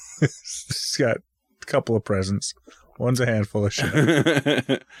 He's got a couple of presents. One's a handful of shit.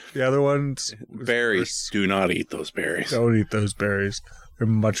 The other one's berries. Do not eat those berries. Don't eat those berries. They're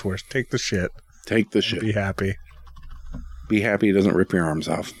much worse. Take the shit. Take the shit. Be happy. Be happy it doesn't rip your arms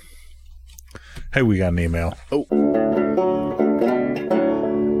off. Hey, we got an email. Oh.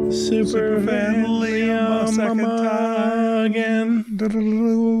 Super family on mama again.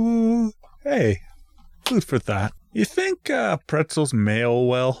 Hey, food for thought. You think pretzels mail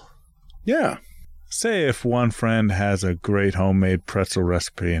well? Yeah. Say if one friend has a great homemade pretzel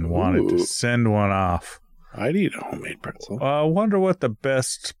recipe and wanted to send one off. I'd eat a homemade pretzel. I wonder what the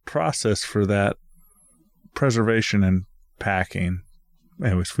best process for that preservation and packing.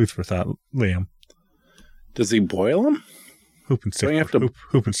 Anyways, food for thought, Liam. Does he boil them? Hoop and stick. Don't you have to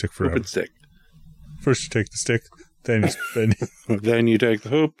hoop and stick forever. Hoop and stick. First you take the stick, then Then you take the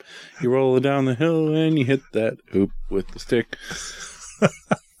hoop, you roll it down the hill, and you hit that hoop with the stick.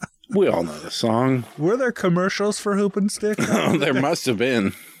 We all know the song. Were there commercials for hoop and stick? There must have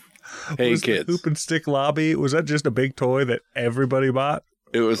been. Hey, was kids. The hoop and stick lobby, was that just a big toy that everybody bought?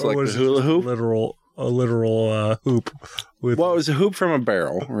 It was like was the hula hoop? A literal hoop. With, well, it was a hoop from a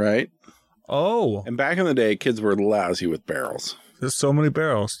barrel, right? Oh. And back in the day, kids were lousy with barrels. There's so many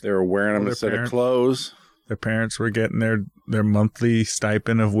barrels. They were wearing them instead of clothes. Their parents were getting their monthly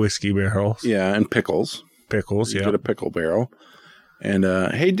stipend of whiskey barrels. Yeah, and pickles. Pickles, yeah. Get a pickle barrel. And,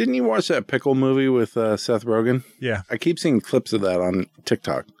 hey, didn't you watch that pickle movie with Seth Rogen? Yeah. I keep seeing clips of that on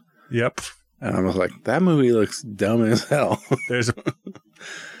TikTok. Yep. And I was like, that movie looks dumb as hell. There's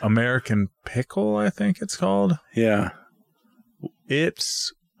American Pickle, I think it's called. Yeah.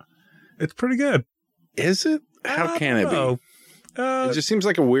 It's pretty good. Is it? How can it be? It just seems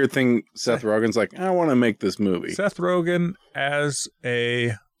like a weird thing. Seth Rogen's like, I want to make this movie. Seth Rogen as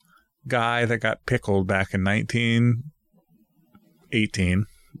a guy that got pickled back in 1918.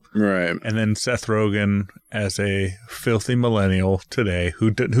 Right. And then Seth Rogen as a filthy millennial today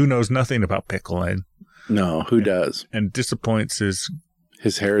who knows nothing about pickling. No, who does? And disappoints his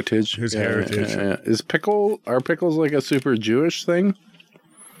heritage. His heritage. Yeah. Are pickles like a super Jewish thing?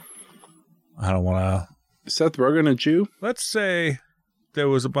 I don't want to. Seth Rogen a Jew? Let's say there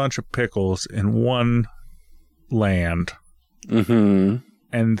was a bunch of pickles in one land. Mm-hmm.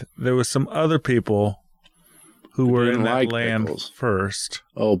 And there was some other people who were in that land pickles first.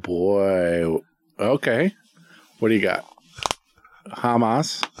 Oh, boy. Okay. What do you got?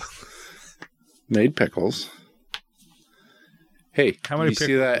 Hamas made pickles. Hey, how many you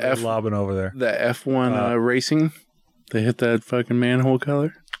see that lobbing over there? That F1 racing? They hit that fucking manhole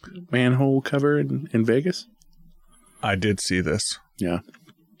cover in Vegas? I did see this. Yeah.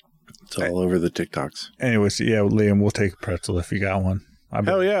 It's all over the TikToks. Anyways, yeah, Liam, we'll take a pretzel if you got one.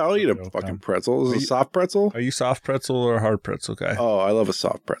 Hell yeah, I'll eat a fucking pretzel. Is it a soft pretzel? Are you soft pretzel or a hard pretzel guy? Oh, I love a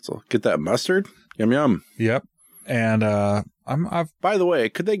soft pretzel. Get that mustard. Yum, yum. Yep. And by the way,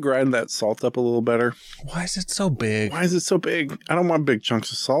 could they grind that salt up a little better? Why is it so big? Why is it so big? I don't want big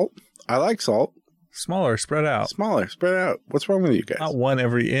chunks of salt. I like salt. Smaller, spread out. Smaller, spread out. What's wrong with you guys? Not one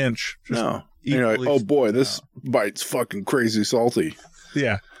every inch. No. You're like, oh boy, this bite's fucking crazy salty.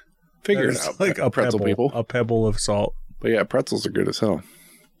 Yeah. Figure it out. Like a pretzel pebble, people. A pebble of salt. But yeah, pretzels are good as hell.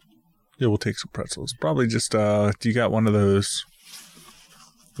 Yeah, we'll take some pretzels. Probably just, do you got one of those?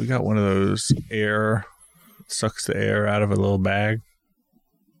 We got one of those sucks the air out of a little bag.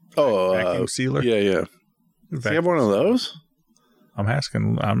 Oh, vacuum sealer? Yeah. Does he have one of those? I'm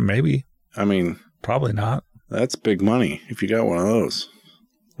asking, maybe. I mean, probably not. That's big money if you got one of those.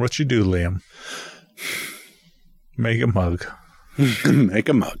 What you do, Liam? Make a mug. Make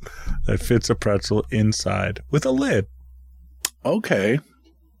a mug that fits a pretzel inside with a lid. Okay.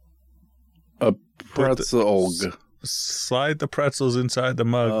 A pretzel. Slide the pretzels inside the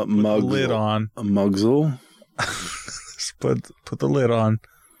mug. Put the lid on. A mugsel. put the lid on.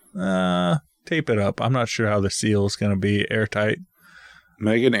 Tape it up. I'm not sure how the seal is going to be airtight.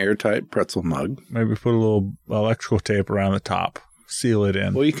 Make an airtight pretzel mug. Maybe put a little electrical tape around the top. Seal it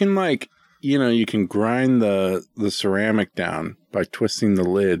in. Well, you can you can grind the ceramic down by twisting the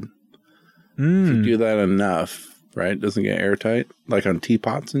lid. If you do that enough, right? It doesn't get airtight, like on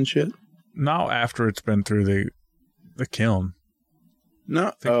teapots and shit. Not after it's been through the kiln.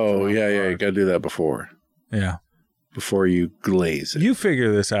 No. Oh, yeah. You got to do that before. Yeah. Before you glaze it. You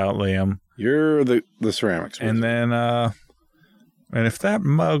figure this out, Liam. You're the ceramics. And then, and if that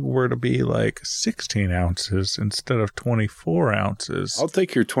mug were to be like 16 ounces instead of 24 ounces. I'll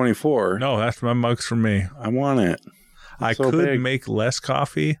take your 24. No, that's my mug's for me. I want it. I could make less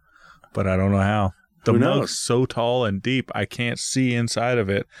coffee, but I don't know how. The mug's so tall and deep, I can't see inside of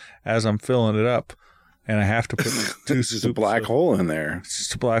it as I'm filling it up. And I have to put 2 scoops. There's a black hole in there. It's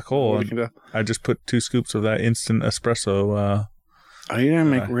just a black hole. I just put 2 scoops of that instant espresso. Oh, you didn't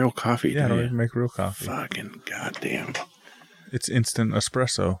make real coffee, Yeah, I don't even make real coffee. Fucking goddamn. It's instant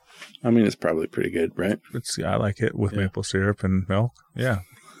espresso. I mean, it's probably pretty good, right? I like it with maple syrup and milk. Yeah.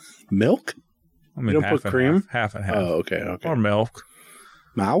 Milk? I mean, you don't put cream? Half and half. Oh, okay. Or milk.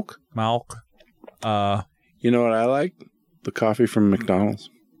 Milk? Milk. You know what I like? The coffee from McDonald's.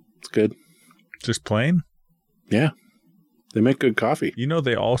 It's good. Just plain? Yeah. They make good coffee. You know,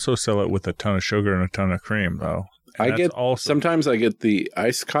 they also sell it with a ton of sugar and a ton of cream, though. Sometimes I get the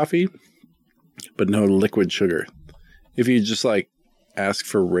iced coffee, but no liquid sugar. If you just ask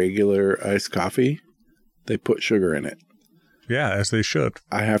for regular iced coffee, they put sugar in it. Yeah, as they should.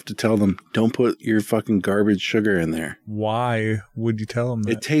 I have to tell them, don't put your fucking garbage sugar in there. Why would you tell them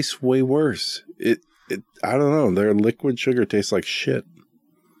that? It tastes way worse. I don't know. Their liquid sugar tastes like shit.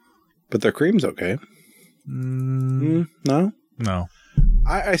 But their cream's okay. No? No.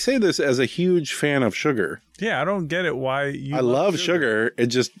 I say this as a huge fan of sugar. Yeah, I don't get it why you I love sugar.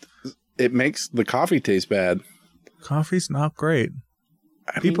 It makes the coffee taste bad. Coffee's not great.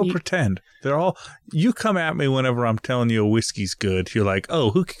 People pretend. They're all. You come at me whenever I'm telling you a whiskey's good. You're like,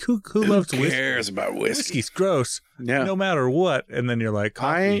 oh, who loves whiskey? Who cares about whiskey? Whiskey's gross. Yeah. No matter what. And then you're like,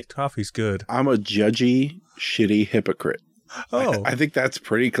 coffee's good. I'm a judgy, shitty hypocrite. Oh. I think that's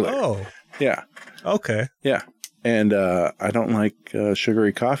pretty clear. Oh. Yeah. Okay. Yeah. And I don't like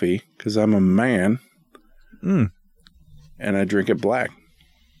sugary coffee because I'm a man. And I drink it black.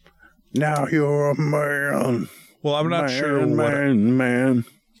 Now you're a man. Well, I'm not sure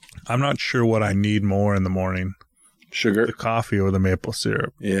I'm not sure what I need more in the morning. Sugar, the coffee, or the maple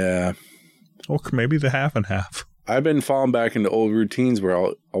syrup. Yeah. Or maybe the half and half. I've been falling back into old routines where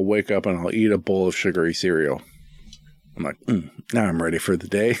I'll wake up and I'll eat a bowl of sugary cereal. I'm like, now I'm ready for the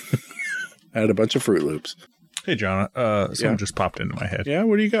day. I had a bunch of Fruit Loops. Hey, John, something just popped into my head. Yeah,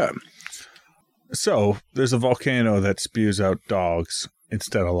 what do you got? So, there's a volcano that spews out dogs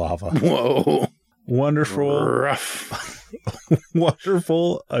instead of lava. Whoa. Wonderful, rough,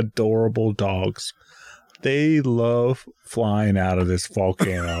 wonderful, adorable dogs. They love flying out of this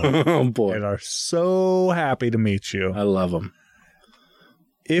volcano. Oh, boy. And are so happy to meet you. I love them.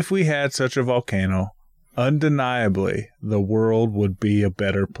 If we had such a volcano, undeniably, the world would be a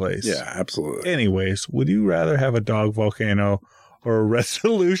better place. Yeah, absolutely. Anyways, would you rather have a dog volcano or a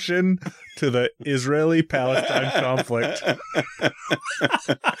resolution to the Israeli-Palestine conflict?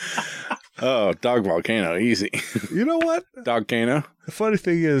 Oh, dog volcano, easy. You know what? Dogcano. The funny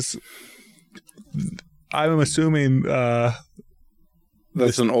thing is, I'm assuming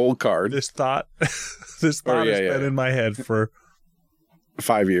that's an old card. This thought has been in my head for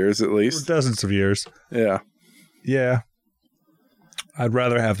 5 years at least. For dozens of years. Yeah. Yeah. I'd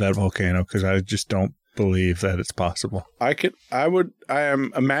rather have that volcano because I just don't believe that it's possible. I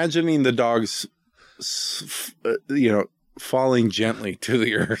am imagining the dogs, falling gently to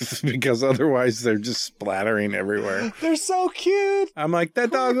the earth because otherwise they're just splattering everywhere. They're so cute. I'm like,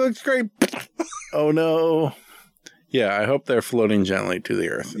 that dog looks great. Oh, no. Yeah, I hope they're floating gently to the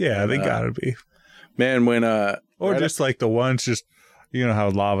earth. Yeah, they gotta be. Man, when... or just like the ones just... You know how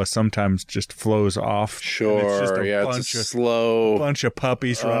lava sometimes just flows off. Sure, it's a slow... A bunch of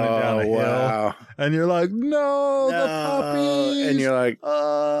puppies running down a hill. And you're like, no, the puppies! And you're like,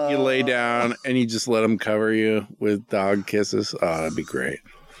 you lay down and you just let them cover you with dog kisses. Oh, that'd be great.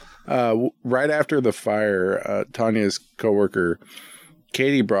 Right after the fire, Tanya's coworker,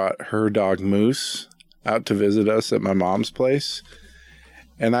 Katie, brought her dog Moose out to visit us at my mom's place.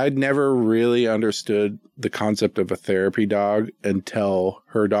 And I'd never really understood the concept of a therapy dog until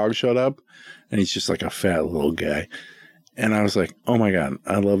her dog showed up. And he's just like a fat little guy. And I was like, oh my God,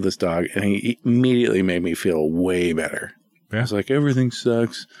 I love this dog. And he immediately made me feel way better. Yeah. I was like, everything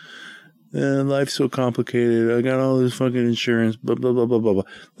sucks. Life's so complicated. I got all this fucking insurance, blah, blah, blah, blah, blah, blah.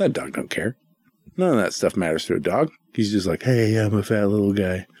 That dog don't care. None of that stuff matters to a dog. He's just like, hey, I'm a fat little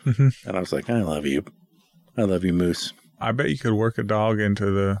guy. Mm-hmm. And I was like, I love you. I love you, Moose. I bet you could work a dog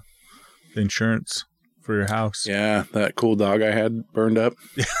into the insurance for your house. Yeah, that cool dog I had burned up.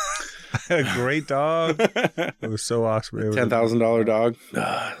 I had a great dog. It was so awesome. $10,000 dog.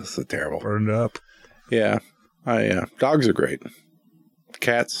 This is terrible. Burned up. Yeah. Dogs are great.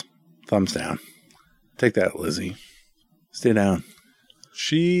 Cats, thumbs down. Take that, Lizzie. Stay down.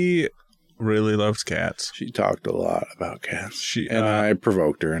 She really loves cats. She talked a lot about cats. I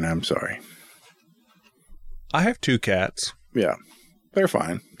provoked her, and I'm sorry. I have 2 cats. Yeah, they're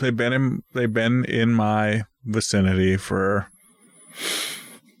fine. They've been in my vicinity for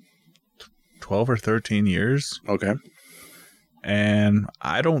 12 or 13 years. Okay. And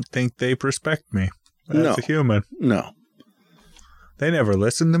I don't think they respect me as a human. No. They never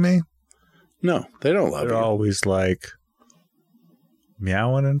listen to me. No, they don't love you. They're always like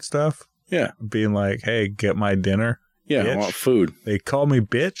meowing and stuff. Yeah. Being like, hey, get my dinner. Yeah, bitch. I want food. They call me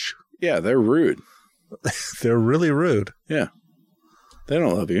bitch. Yeah, they're rude. They're really rude. Yeah. They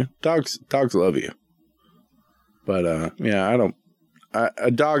don't love you. Dogs love you. But,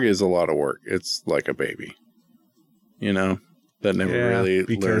 a dog is a lot of work. It's like a baby. That never really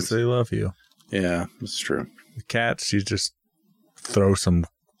because they love you. Yeah, it's true. The cats, you just throw some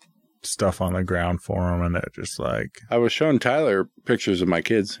stuff on the ground for them, and they're just like... I was showing Tyler pictures of my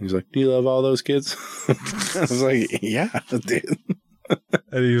kids. He's like, do you love all those kids? I was like, yeah, dude.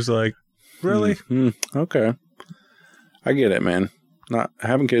 And he was like, really? Mm-hmm. Okay. I get it, man. Not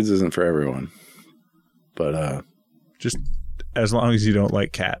having kids isn't for everyone. But just as long as you don't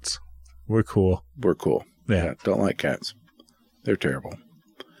like cats, we're cool. We're cool. Yeah. Don't like cats. They're terrible.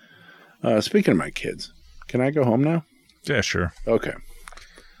 Speaking of my kids, can I go home now? Yeah, sure. Okay.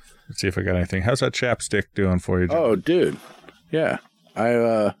 Let's see if I got anything. How's that chapstick doing for you, John? Oh, dude. Yeah. I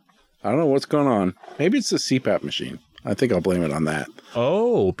don't know what's going on. Maybe it's the CPAP machine. I think I'll blame it on that.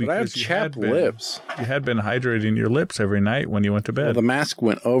 Oh, because but I have chapped lips. You had been hydrating your lips every night when you went to bed. Well, the mask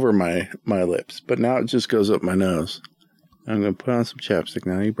went over my lips, but now it just goes up my nose. I'm going to put on some chapstick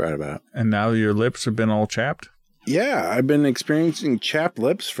now. You brought it about. And now your lips have been all chapped? Yeah, I've been experiencing chapped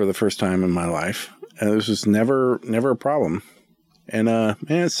lips for the first time in my life. And this was never a problem. And, man,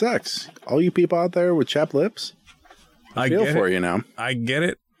 it sucks. All you people out there with chapped lips, I feel for you now. I get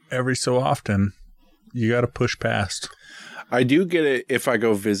it every so often. You got to push past. I do get it if I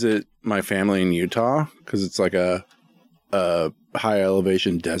go visit my family in Utah, because it's like a high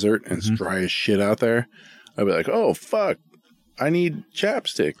elevation desert and it's dry as shit out there. I'd be like, oh, fuck, I need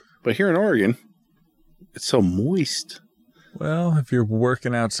chapstick. But here in Oregon, it's so moist. Well, if you're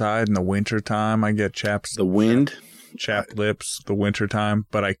working outside in the wintertime, I get chapped. The wind? Chapped lips, the wintertime.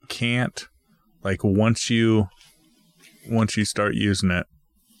 But I can't, like, once you start using it,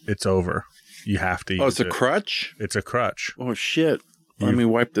 it's over. You have to use it. Oh, it's a crutch? It's a crutch. Oh, shit. Let me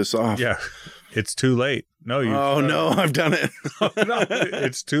wipe this off. Yeah. It's too late. No, no, I've done it. No,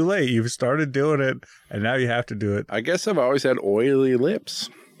 it's too late. You've started doing it, and now you have to do it. I guess I've always had oily lips.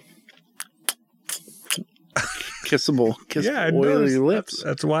 Kissable oily lips.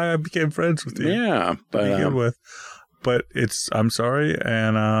 That's why I became friends with you. Yeah. But I'm sorry,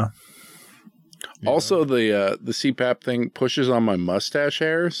 and also the CPAP thing pushes on my mustache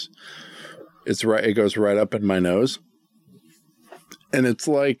hairs. It goes right up in my nose. And it's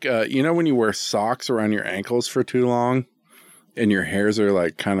like, when you wear socks around your ankles for too long and your hairs are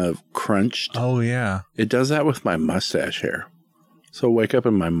like kind of crunched. Oh, yeah. It does that with my mustache hair. So I wake up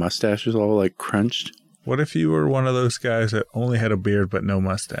and my mustache is all like crunched. What if you were one of those guys that only had a beard but no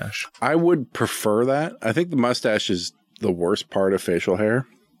mustache? I would prefer that. I think the mustache is the worst part of facial hair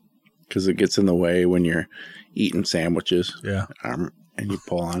because it gets in the way when you're eating sandwiches. Yeah. And you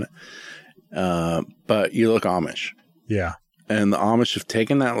pull on it. But you look Amish. Yeah. And the Amish have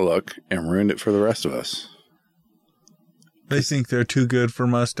taken that look and ruined it for the rest of us. They think they're too good for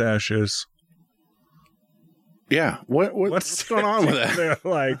mustaches. Yeah. What's going on with that? They're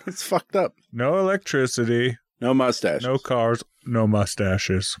like, it's fucked up. No electricity. No mustaches. No cars. No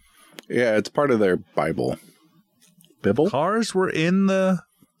mustaches. Yeah, it's part of their Bible. Bible? Cars were in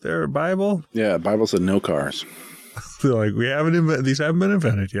their Bible? Yeah, Bible said no cars. They're like, these haven't been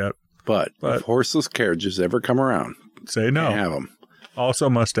invented yet. But if horseless carriages ever come around, say no. Can't have them. Also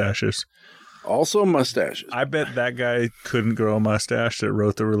mustaches. Also mustaches. I bet that guy couldn't grow a mustache that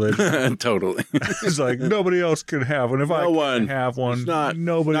wrote the religion. Totally. It's like, nobody else can have one. If no I can have one,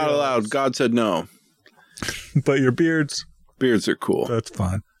 nobody not else. allowed. God said no. But your beards are cool. That's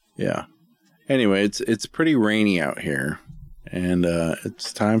fun. Yeah. Anyway, it's pretty rainy out here, and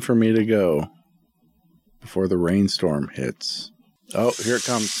it's time for me to go before the rainstorm hits. Oh, here it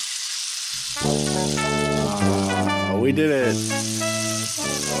comes. Oh, we did it.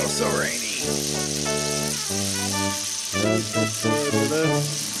 Oh, so rainy.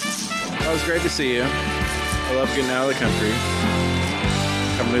 It was great to see you. I love getting out of the country,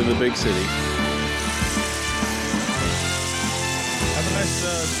 coming to the big city. Have a nice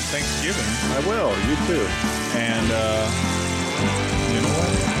Thanksgiving. I will. You too. And you know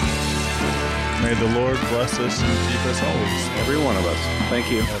what? May the Lord bless us and keep us always. Every one of us.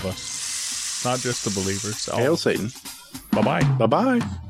 Thank you. All of us. Not just the believers. Hail Satan. Bye-bye. Bye-bye.